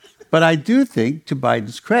 But I do think, to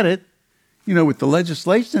Biden's credit, with the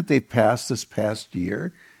legislation that they passed this past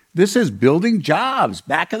year, this is building jobs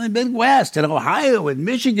back in the Midwest, in Ohio and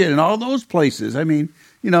Michigan and all those places. I mean,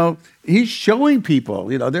 he's showing people,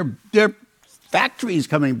 their factories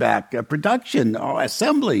coming back, production,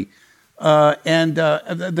 assembly. And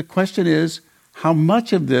the question is, how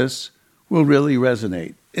much of this will really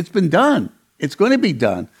resonate? It's been done. It's going to be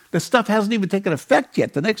done. This stuff hasn't even taken effect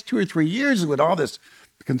yet. The next 2 or 3 years, when all this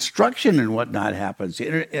construction and whatnot happens,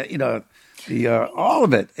 all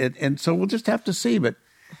of it. And so we'll just have to see. But,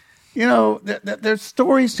 there's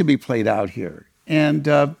stories to be played out here. And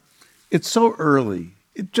it's so early.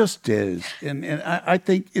 It just is. And I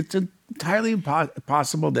think it's entirely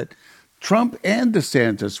possible that Trump and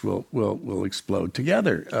DeSantis will explode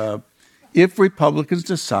together. If Republicans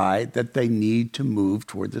decide that they need to move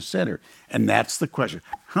toward the center. And that's the question.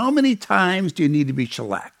 How many times do you need to be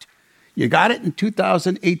shellacked? You got it in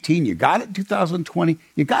 2018. You got it in 2020.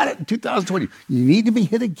 You got it in 2020. You need to be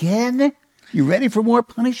hit again? You ready for more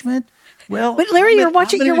punishment? Well, but Larry, you're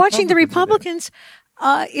watching the Republicans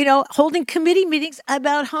holding committee meetings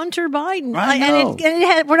about Hunter Biden. I know.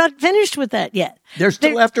 And we're not finished with that yet. They're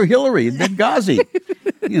still after Hillary in Benghazi,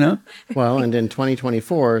 Well, and in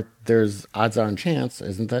 2024, there's odds-on chance,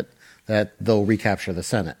 isn't that they'll recapture the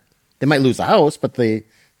Senate. They might lose the House, but they're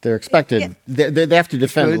expected. Yeah. They have to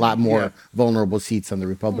defend a lot more vulnerable seats than the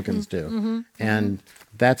Republicans do. And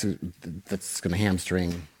that's going to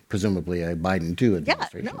hamstring, presumably, a Biden 2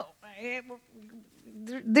 administration. Yeah, no.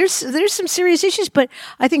 There's some serious issues, but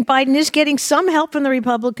I think Biden is getting some help from the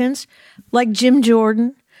Republicans, like Jim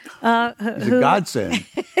Jordan. He's a godsend.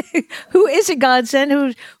 Who is a godsend,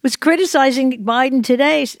 who was criticizing Biden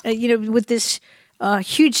today, with this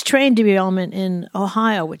huge train derailment in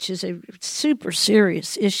Ohio, which is a super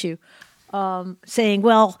serious issue, saying,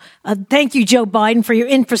 well, thank you, Joe Biden, for your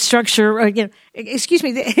infrastructure,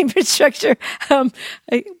 the infrastructure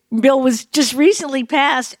bill was just recently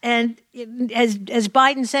passed, and as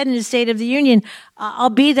Biden said in his State of the Union, I'll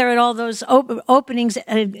be there at all those openings,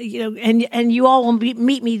 and you all will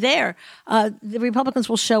meet me there. The Republicans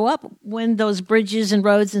will show up when those bridges and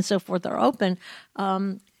roads and so forth are open.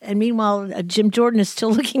 And meanwhile, Jim Jordan is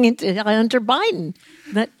still looking into Hunter Biden.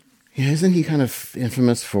 Yeah, isn't he kind of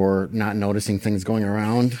infamous for not noticing things going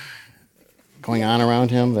on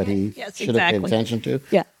around him that he should have paid attention to?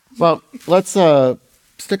 Yeah. Well, let's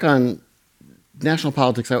stick on national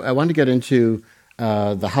politics. I want to get into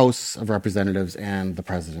the House of Representatives and the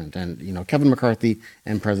president, and Kevin McCarthy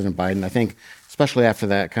and President Biden. I think, especially after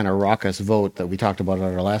that kind of raucous vote that we talked about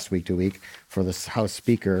at our last Week to Week for the House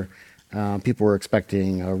Speaker, people were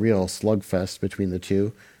expecting a real slugfest between the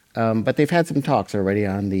two. But they've had some talks already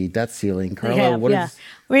on the debt ceiling. Carla,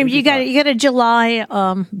 you got a July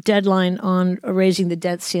deadline on raising the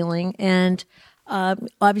debt ceiling, and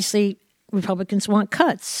obviously Republicans want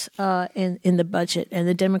cuts in the budget, and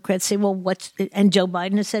the Democrats say, "Well, and Joe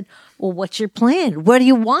Biden has said, "Well, what's your plan? Where do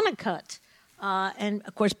you want to cut?" And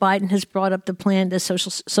of course, Biden has brought up the plan to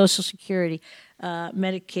Social Security,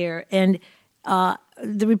 Medicare, and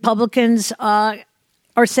the Republicans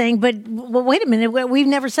are saying, "But well, wait a minute, we've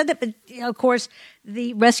never said that." But of course,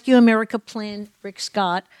 the Rescue America plan, Rick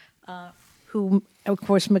Scott, who of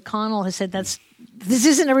course McConnell has said this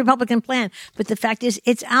isn't a Republican plan, but the fact is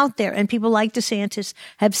it's out there, and people like DeSantis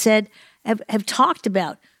have talked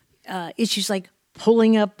about issues like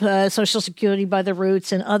pulling up Social Security by the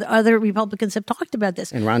roots, and other Republicans have talked about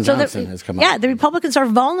this. And Ron Johnson has come up. Yeah, the Republicans are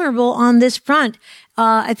vulnerable on this front.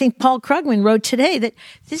 I think Paul Krugman wrote today that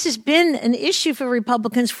this has been an issue for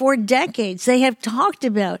Republicans for decades. They have talked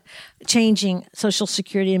about changing Social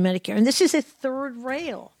Security and Medicare, and this is a third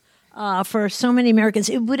rail. For so many Americans.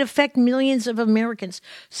 It would affect millions of Americans.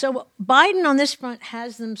 So Biden on this front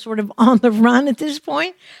has them sort of on the run at this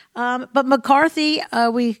point. But McCarthy,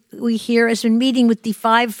 we hear, has been meeting with the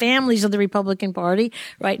 5 families of the Republican Party.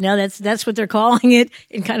 Right now, that's what they're calling it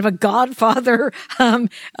in kind of a Godfather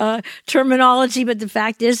terminology. But the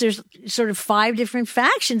fact is there's sort of 5 different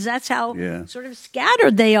factions. That's how sort of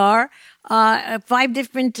scattered they are. 5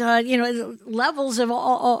 different, levels of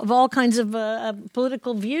all kinds of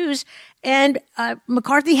political views, and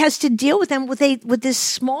McCarthy has to deal with them with this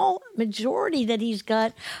small majority that he's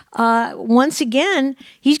got. Once again,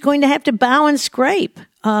 he's going to have to bow and scrape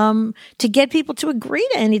to get people to agree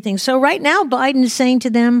to anything. So right now, Biden is saying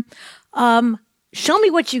to them, "Show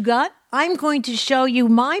me what you got. I'm going to show you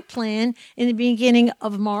my plan in the beginning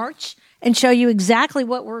of March and show you exactly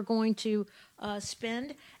what we're going to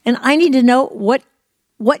spend." And I need to know what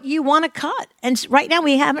you want to cut. And right now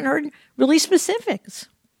we haven't heard really specifics.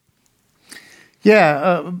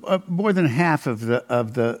 Yeah, more than half of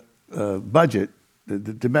the budget, the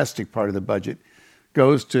domestic part of the budget,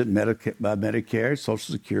 goes to Medicare,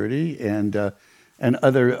 Social Security, and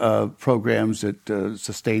other programs that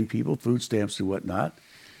sustain people, food stamps and whatnot.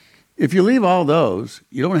 If you leave all those,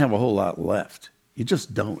 you don't have a whole lot left. You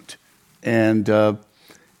just don't.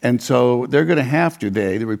 And so they're going to have to,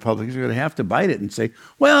 the Republicans are going to have to bite it and say,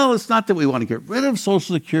 well, it's not that we want to get rid of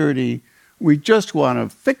Social Security. We just want to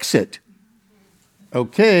fix it.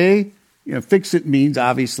 Okay. Fix it means,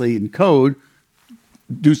 obviously, in code,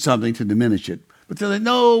 do something to diminish it. But they're like,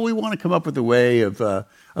 no, we want to come up with a way of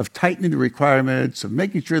tightening the requirements, of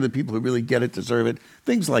making sure that people who really get it deserve it,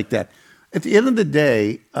 things like that. At the end of the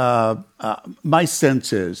day, my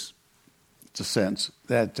sense is, it's a sense,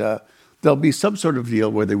 that there'll be some sort of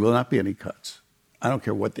deal where there will not be any cuts. I don't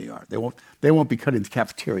care what they are. They won't be cut into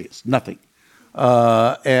cafeterias. Nothing.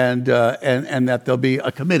 And that there'll be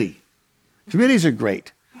a committee. Committees are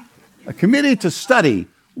great. A committee to study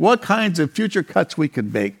what kinds of future cuts we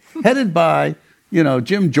could make, headed by,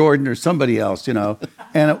 Jim Jordan or somebody else, and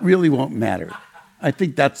it really won't matter. I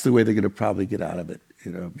think that's the way they're going to probably get out of it,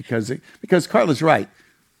 because Carla's right.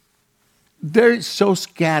 They're so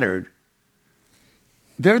scattered.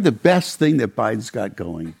 They're the best thing that Biden's got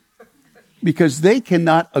going, because they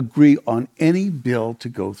cannot agree on any bill to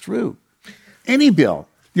go through. Any bill.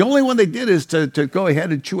 The only one they did is to go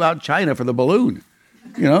ahead and chew out China for the balloon,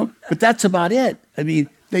 But that's about it. I mean,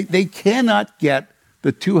 they cannot get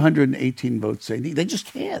the 218 votes they need. They just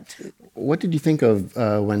can't. What did you think of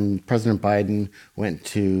when President Biden went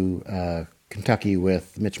to Kentucky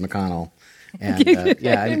with Mitch McConnell?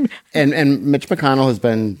 And and Mitch McConnell has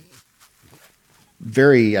been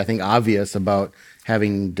very, I think, obvious about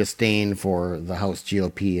having disdain for the House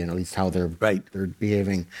GOP and at least how they're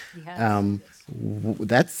behaving.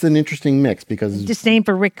 That's an interesting mix, because disdain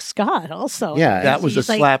for Rick Scott also. Yeah, that was a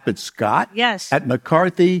slap at Scott. Yes, at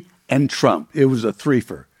McCarthy and Trump. It was a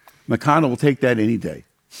threefer. McConnell will take that any day.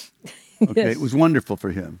 Okay, It was wonderful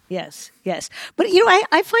for him. Yes. But,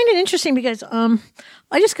 I find it interesting because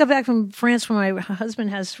I just got back from France where my husband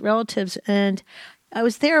has relatives, and I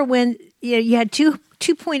was there when you had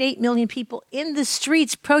 2.8 million people in the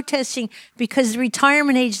streets protesting because the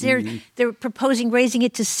retirement age, they're proposing raising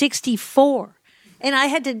it to 64. And I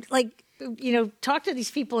had to, talk to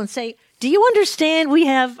these people and say, do you understand we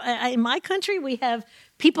have, in my country, we have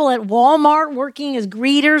people at Walmart working as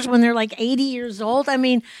greeters when they're like 80 years old. I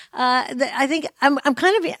mean, I think I'm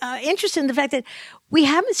kind of interested in the fact that we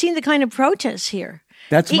haven't seen the kind of protests here.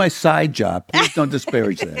 That's my side job. Please don't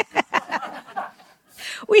disparage that.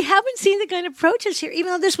 We haven't seen the kind of protests here,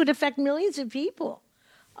 even though this would affect millions of people.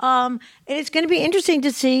 And it's going to be interesting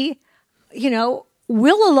to see,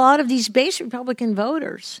 will a lot of these base Republican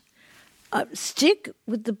voters stick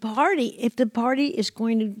with the party if the party is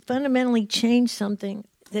going to fundamentally change something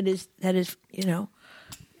that is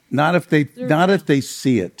Not if they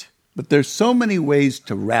see it. But there's so many ways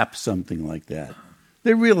to wrap something like that.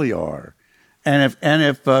 There really are. And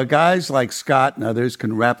if guys like Scott and others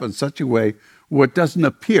can wrap it in such a way where it doesn't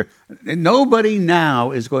appear, nobody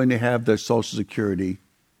now is going to have their Social Security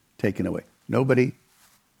taken away. Nobody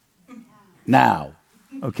now.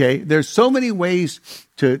 Okay, there's so many ways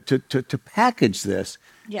to package this,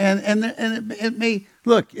 and it may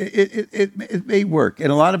look it may work,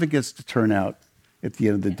 and a lot of it gets to turn out at the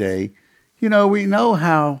end of the day. We know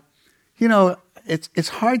how. It's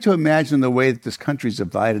hard to imagine the way that this country's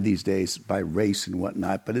divided these days by race and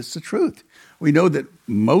whatnot, but it's the truth. We know that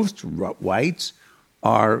most whites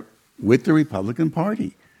are with the Republican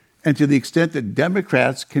Party, and to the extent that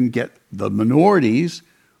Democrats can get the minorities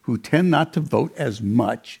who tend not to vote as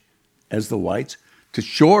much as the whites to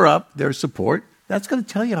shore up their support, that's going to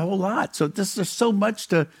tell you a whole lot. So there's so much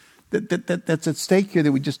that's at stake here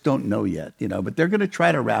that we just don't know yet, but they're going to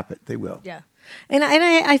try to wrap it. They will. Yeah. And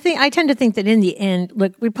I tend to think that in the end,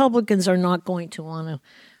 look, Republicans are not going to want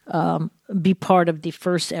to be part of the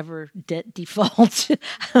first ever debt default.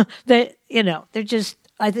 They're just,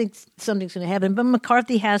 I think something's going to happen. But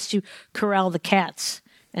McCarthy has to corral the cats.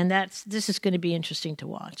 And this is going to be interesting to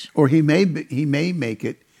watch. Or he may make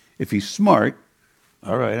it, if he's smart.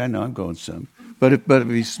 All right, I know I'm going some, but if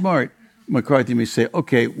he's smart, McCarthy may say,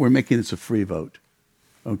 "Okay, we're making this a free vote.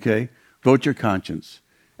 Okay, vote your conscience,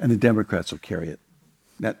 and the Democrats will carry it."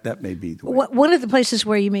 That may be the way. One of the places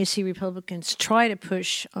where you may see Republicans try to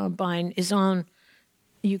push Biden is on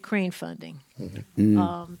Ukraine funding,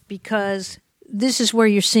 because this is where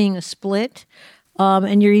you're seeing a split.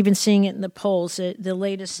 And you're even seeing it in the polls. The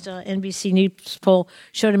latest NBC News poll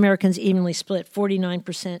showed Americans evenly split.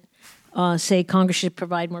 49% say Congress should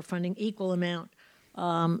provide more funding. Equal amount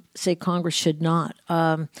say Congress should not.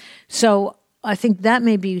 So I think that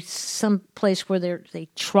may be some place where they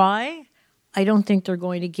try. I don't think they're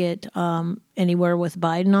going to get anywhere with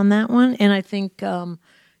Biden on that one. And I think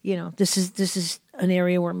this is an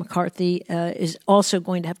area where McCarthy is also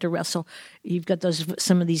going to have to wrestle. You've got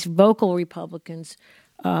some of these vocal Republicans,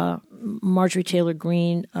 Marjorie Taylor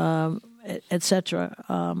Greene, et cetera,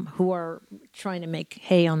 who are trying to make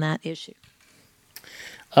hay on that issue.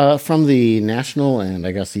 From the national and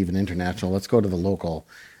I guess even international, let's go to the local.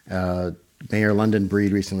 Mayor London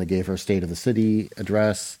Breed recently gave her State of the City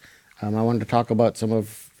address. I wanted to talk about some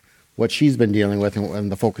of what she's been dealing with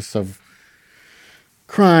and the focus of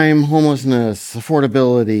crime, homelessness,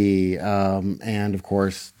 affordability, and, of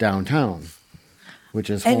course, downtown, which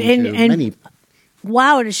is home to many.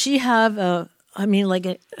 Wow, does she have a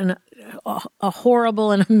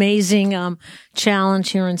horrible and amazing challenge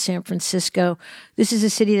here in San Francisco. This is a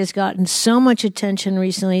city that's gotten so much attention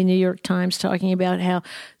recently. New York Times talking about how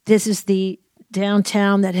this is the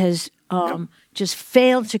downtown that has just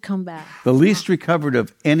failed to come back. The least recovered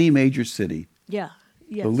of any major city. Yeah.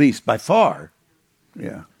 The least, by far.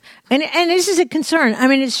 Yeah. And this is a concern. I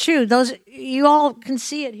mean, it's true. You all can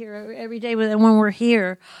see it here every day when we're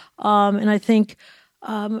here. And I think,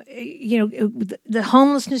 the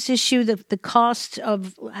homelessness issue, the cost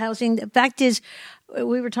of housing. The fact is,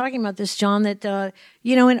 we were talking about this, John, that,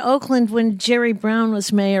 in Oakland, when Jerry Brown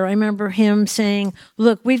was mayor, I remember him saying,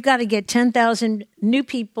 look, we've got to get 10,000 new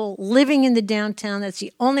people living in the downtown. That's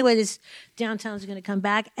the only way this downtown is going to come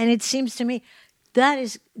back. And it seems to me that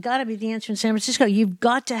has got to be the answer in San Francisco. You've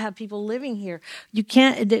got to have people living here. You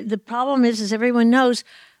can't. The problem is, as everyone knows,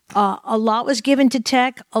 a lot was given to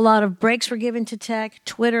tech. A lot of breaks were given to tech,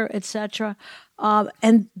 Twitter, etc.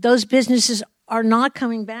 And those businesses are not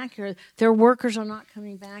coming back here. Their workers are not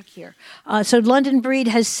coming back here. So London Breed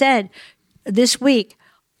has said this week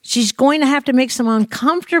she's going to have to make some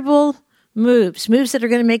uncomfortable moves that are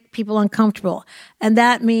going to make people uncomfortable. And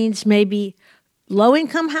that means maybe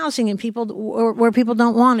low-income housing in where people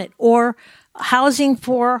don't want it, or housing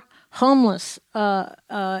for homeless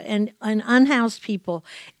and unhoused people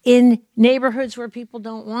in neighborhoods where people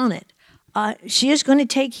don't want it. She is going to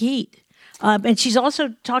take heat. And she's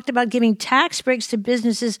also talked about giving tax breaks to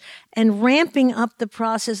businesses and ramping up the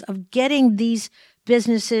process of getting these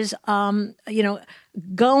businesses,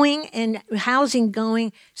 going and housing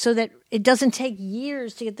going, so that it doesn't take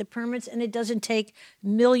years to get the permits and it doesn't take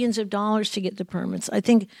millions of dollars to get the permits. I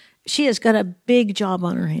think she has got a big job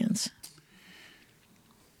on her hands.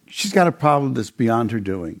 She's got a problem that's beyond her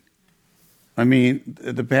doing. I mean,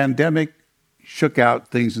 the pandemic shook out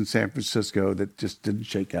things in San Francisco that just didn't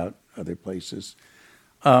shake out other places.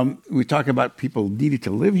 We talk about people needing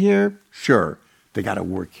to live here. Sure, they got to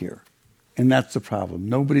work here. And that's the problem.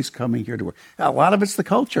 Nobody's coming here to work. A lot of it's the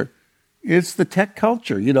culture. It's the tech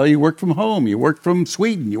culture. You work from home. You work from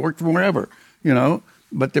Sweden. You work from wherever,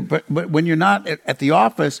 But when you're not at the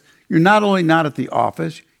office, you're not only not at the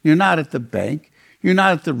office, you're not at the bank, you're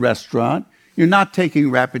not at the restaurant, you're not taking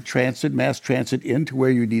rapid transit, mass transit into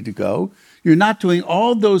where you need to go. You're not doing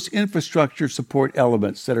all those infrastructure support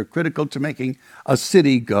elements that are critical to making a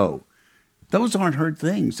city go. Those aren't her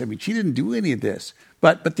things. I mean, she didn't do any of this.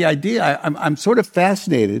 But the idea, I'm sort of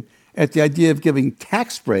fascinated at the idea of giving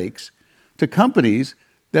tax breaks to companies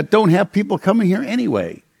that don't have people coming here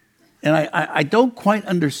anyway. And I don't quite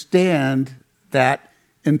understand that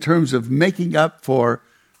in terms of making up for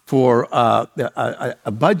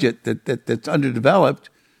a budget that's underdeveloped,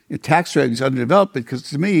 tax regs underdeveloped, because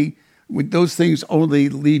to me, those things only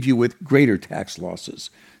leave you with greater tax losses.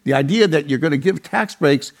 The idea that you're going to give tax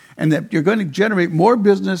breaks and that you're going to generate more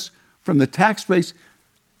business from the tax breaks,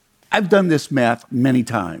 I've done this math many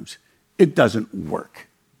times. It doesn't work.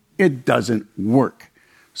 It doesn't work.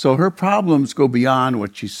 So her problems go beyond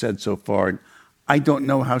what she said so far. And I don't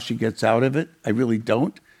know how she gets out of it. I really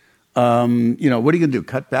don't. What are you going to do?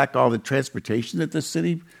 Cut back all the transportation that the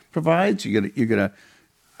city provides? You're gonna.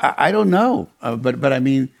 I don't know. But I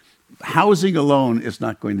mean, housing alone is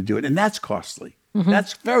not going to do it, and that's costly. Mm-hmm.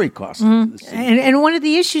 That's very costly. Mm-hmm. And one of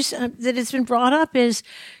the issues that has been brought up is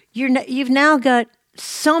you've now got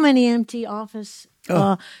so many empty office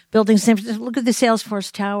buildings. Look at the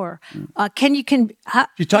Salesforce Tower.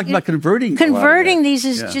 You're talking about converting. Converting these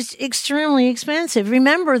is just extremely expensive.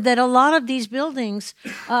 Remember that a lot of these buildings,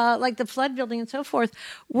 like the Flood Building and so forth,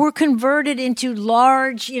 were converted into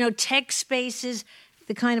large, tech spaces,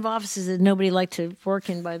 the kind of offices that nobody liked to work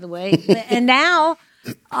in, by the way. And now,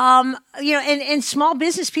 and small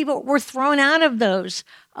business people were thrown out of those,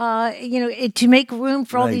 to make room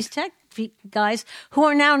for all these tech guys who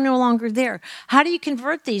are now no longer there. How do you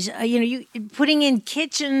convert these? You putting in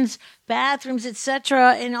kitchens, bathrooms,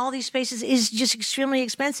 etc., in all these spaces is just extremely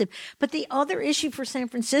expensive. But the other issue for San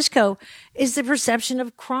Francisco is the perception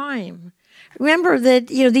of crime. Remember that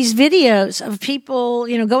these videos of people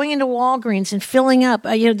going into Walgreens and filling up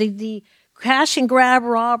the cash and grab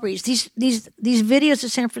robberies. These videos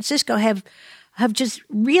of San Francisco have just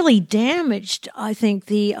really damaged, I think,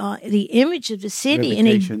 the image of the city in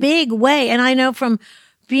a big way. And I know from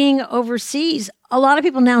being overseas, a lot of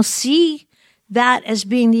people now see that as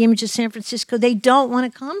being the image of San Francisco. They don't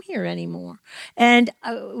want to come here anymore. And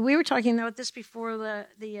we were talking about this before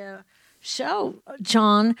the show,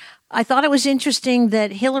 John. I thought it was interesting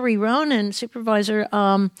that Hillary Ronan, supervisor,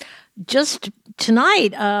 just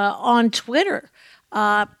tonight on Twitter,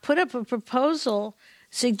 put up a proposal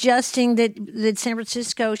suggesting that San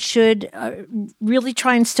Francisco should really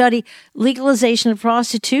try and study legalization of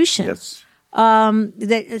prostitution. Yes.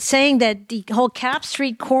 Saying that the whole Cap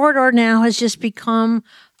Street corridor now has just become,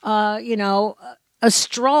 a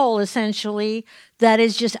stroll, essentially, that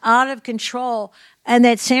is just out of control. And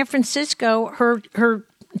that San Francisco, her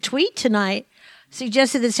tweet tonight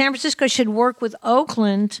suggested that San Francisco should work with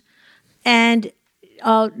Oakland and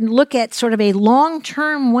look at sort of a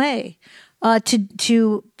long-term way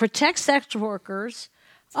to protect sex workers,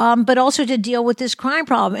 but also to deal with this crime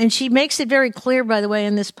problem. And she makes it very clear, by the way,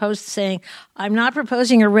 in this post saying, I'm not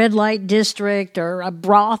proposing a red light district or a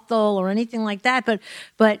brothel or anything like that,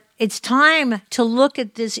 but it's time to look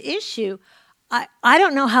at this issue. I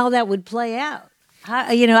don't know how that would play out.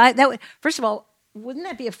 First of all, wouldn't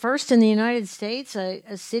that be a first in the United States,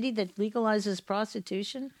 a city that legalizes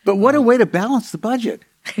prostitution? But what a way to balance the budget.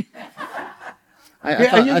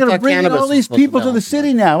 I you're going to bring all these people to the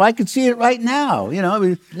city now. I can see it right now.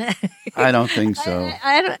 I don't think so.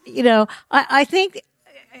 I think,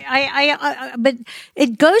 but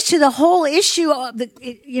it goes to the whole issue of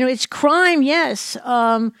it's crime, yes.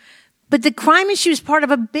 But the crime issue is part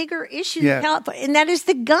of a bigger issue, and that is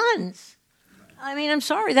the guns. I mean, I'm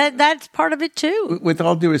sorry, that's part of it too. With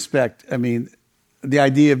all due respect, I mean, the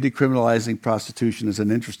idea of decriminalizing prostitution is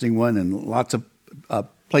an interesting one, and lots of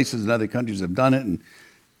places in other countries have done it, and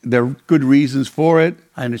there are good reasons for it.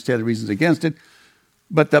 I understand the reasons against it.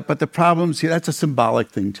 But the problems here, that's a symbolic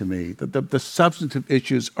thing to me. The substantive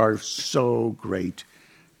issues are so great.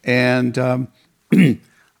 And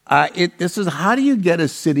this is, how do you get a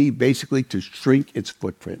city basically to shrink its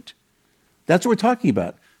footprint? That's what we're talking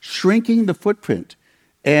about, shrinking the footprint.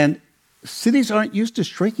 And cities aren't used to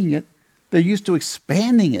shrinking it. They're used to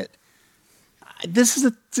expanding it. This is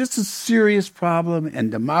a serious problem,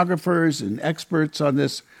 and demographers and experts on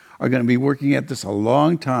this are going to be working at this a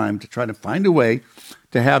long time to try to find a way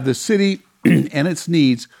to have the city and its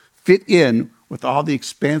needs fit in with all the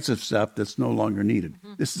expansive stuff that's no longer needed.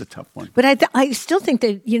 Mm-hmm. This is a tough one. But I still think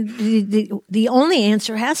that the only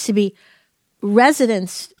answer has to be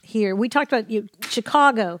residents here. We talked about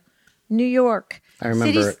Chicago, New York. I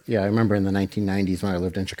remember in the 1990s when I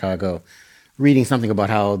lived in Chicago, reading something about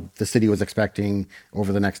how the city was expecting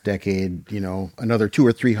over the next decade, another 200,000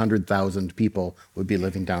 or 300,000 people would be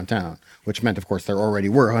living downtown, which meant, of course, there already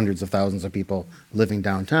were hundreds of thousands of people living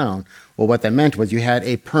downtown. Well, what that meant was you had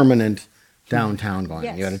a permanent downtown going.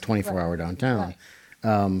 Yes. You had a 24-hour downtown.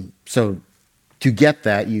 Right. So to get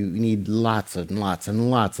that, you need lots and lots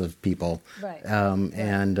and lots of people. Right.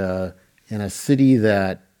 And in a city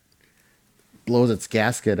that blows its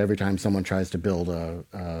gasket every time someone tries to build a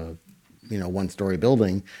one-story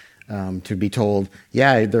building, to be told,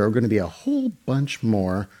 there are going to be a whole bunch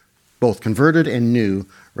more, both converted and new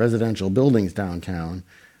residential buildings downtown.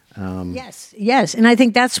 Yes. And I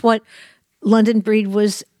think that's what London Breed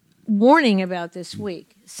was warning about this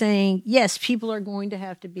week, saying, yes, people are going to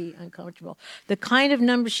have to be uncomfortable. The kind of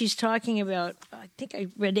number she's talking about, I think I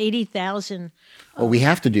read 80,000. Well, we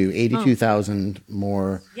have to do 82,000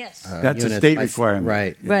 more. Yes. That's a state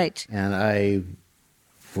requirement. Right. And I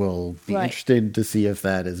will be interested to see if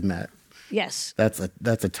that is met. Yes. That's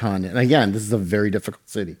a ton. And again, this is a very difficult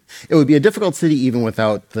city. It would be a difficult city even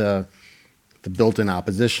without the built-in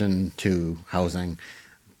opposition to housing.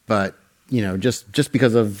 But, just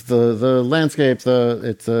because of the landscape,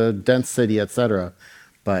 it's a dense city, et cetera.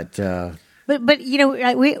 But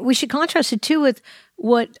we should contrast it too with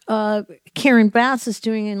what Karen Bass is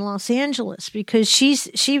doing in Los Angeles, because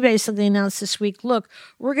she basically announced this week, look,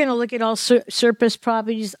 we're going to look at all surplus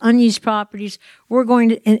properties, unused properties. We're going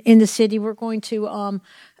to in the city. We're going to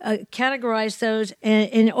categorize those,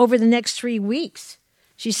 and over the next 3 weeks,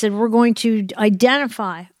 she said we're going to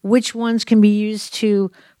identify which ones can be used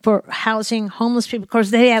for housing homeless people. Of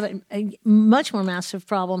course, they have a much more massive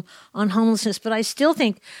problem on homelessness, but I still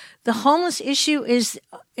think the homeless issue is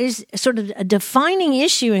sort of a defining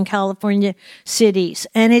issue in California cities.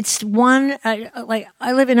 And it's one, like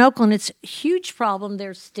I live in Oakland, it's a huge problem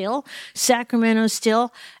there still, Sacramento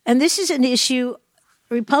still. And this is an issue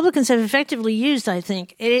Republicans have effectively used, I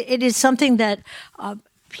think. It is something that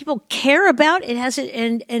people care about. It has it,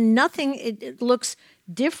 and nothing, it looks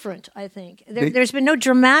different, I think. There's been no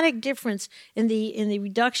dramatic difference in the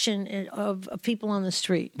reduction of people on the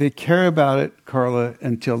street. They care about it, Carla,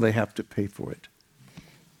 until they have to pay for it.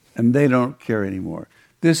 And they don't care anymore.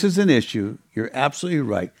 This is an issue. You're absolutely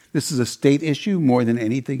right. This is a state issue more than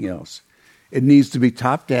anything else. It needs to be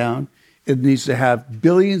top down. It needs to have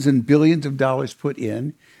billions and billions of dollars put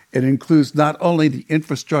in. It includes not only the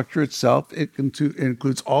infrastructure itself, it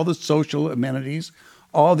includes all the social amenities,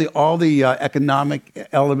 all the economic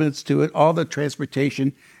elements to it, all the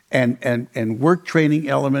transportation and work training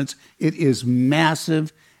elements. It is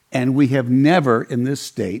massive, and we have never in this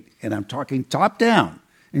state, and I'm talking top down,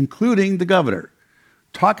 including the governor,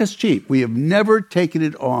 talk is cheap. We have never taken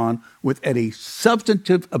it on with any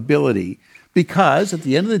substantive ability, because at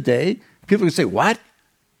the end of the day, people can say, what?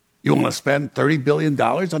 You want to spend $30 billion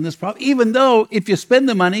on this problem? Even though if you spend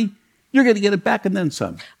the money, you're going to get it back and then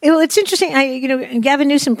some. Well, it's interesting. Gavin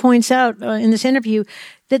Newsom points out in this interview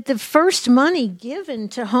that the first money given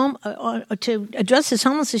to address this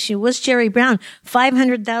homeless issue was Jerry Brown,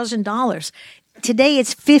 $500,000. Today,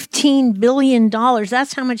 it's $15 billion.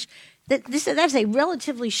 That's how much. That's a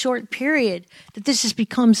relatively short period that this has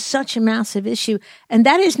become such a massive issue, and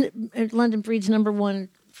that is London Breed's number one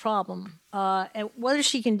problem. And whether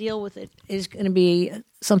she can deal with it is going to be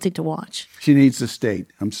something to watch. She needs the state.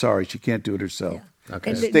 I'm sorry, she can't do it herself. Yeah.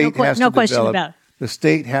 Okay. No question about it. The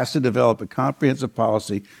state has to develop a comprehensive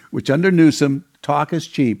policy, which under Newsom, talk is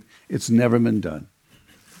cheap. It's never been done.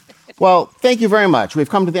 Well, thank you very much. We've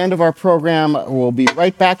come to the end of our program. We'll be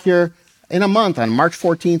right back here in a month on March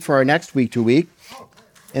 14th for our next Week to Week.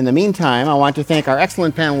 In the meantime, I want to thank our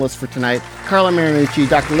excellent panelists for tonight, Carla Marinucci,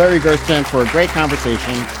 Dr. Larry Gerstens, for a great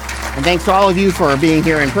conversation. And thanks to all of you for being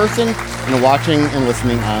here in person and watching and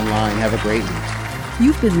listening online. Have a great week.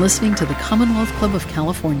 You've been listening to the Commonwealth Club of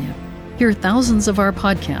California. Hear thousands of our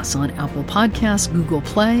podcasts on Apple Podcasts, Google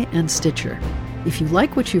Play, and Stitcher. If you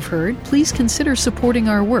like what you've heard, please consider supporting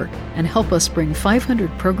our work and help us bring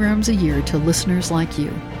 500 programs a year to listeners like you.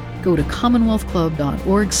 Go to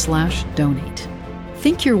commonwealthclub.org/donate.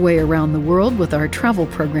 Think your way around the world with our travel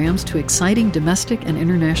programs to exciting domestic and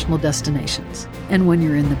international destinations. And when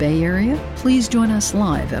you're in the Bay Area, please join us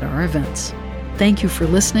live at our events. Thank you for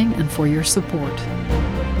listening and for your support.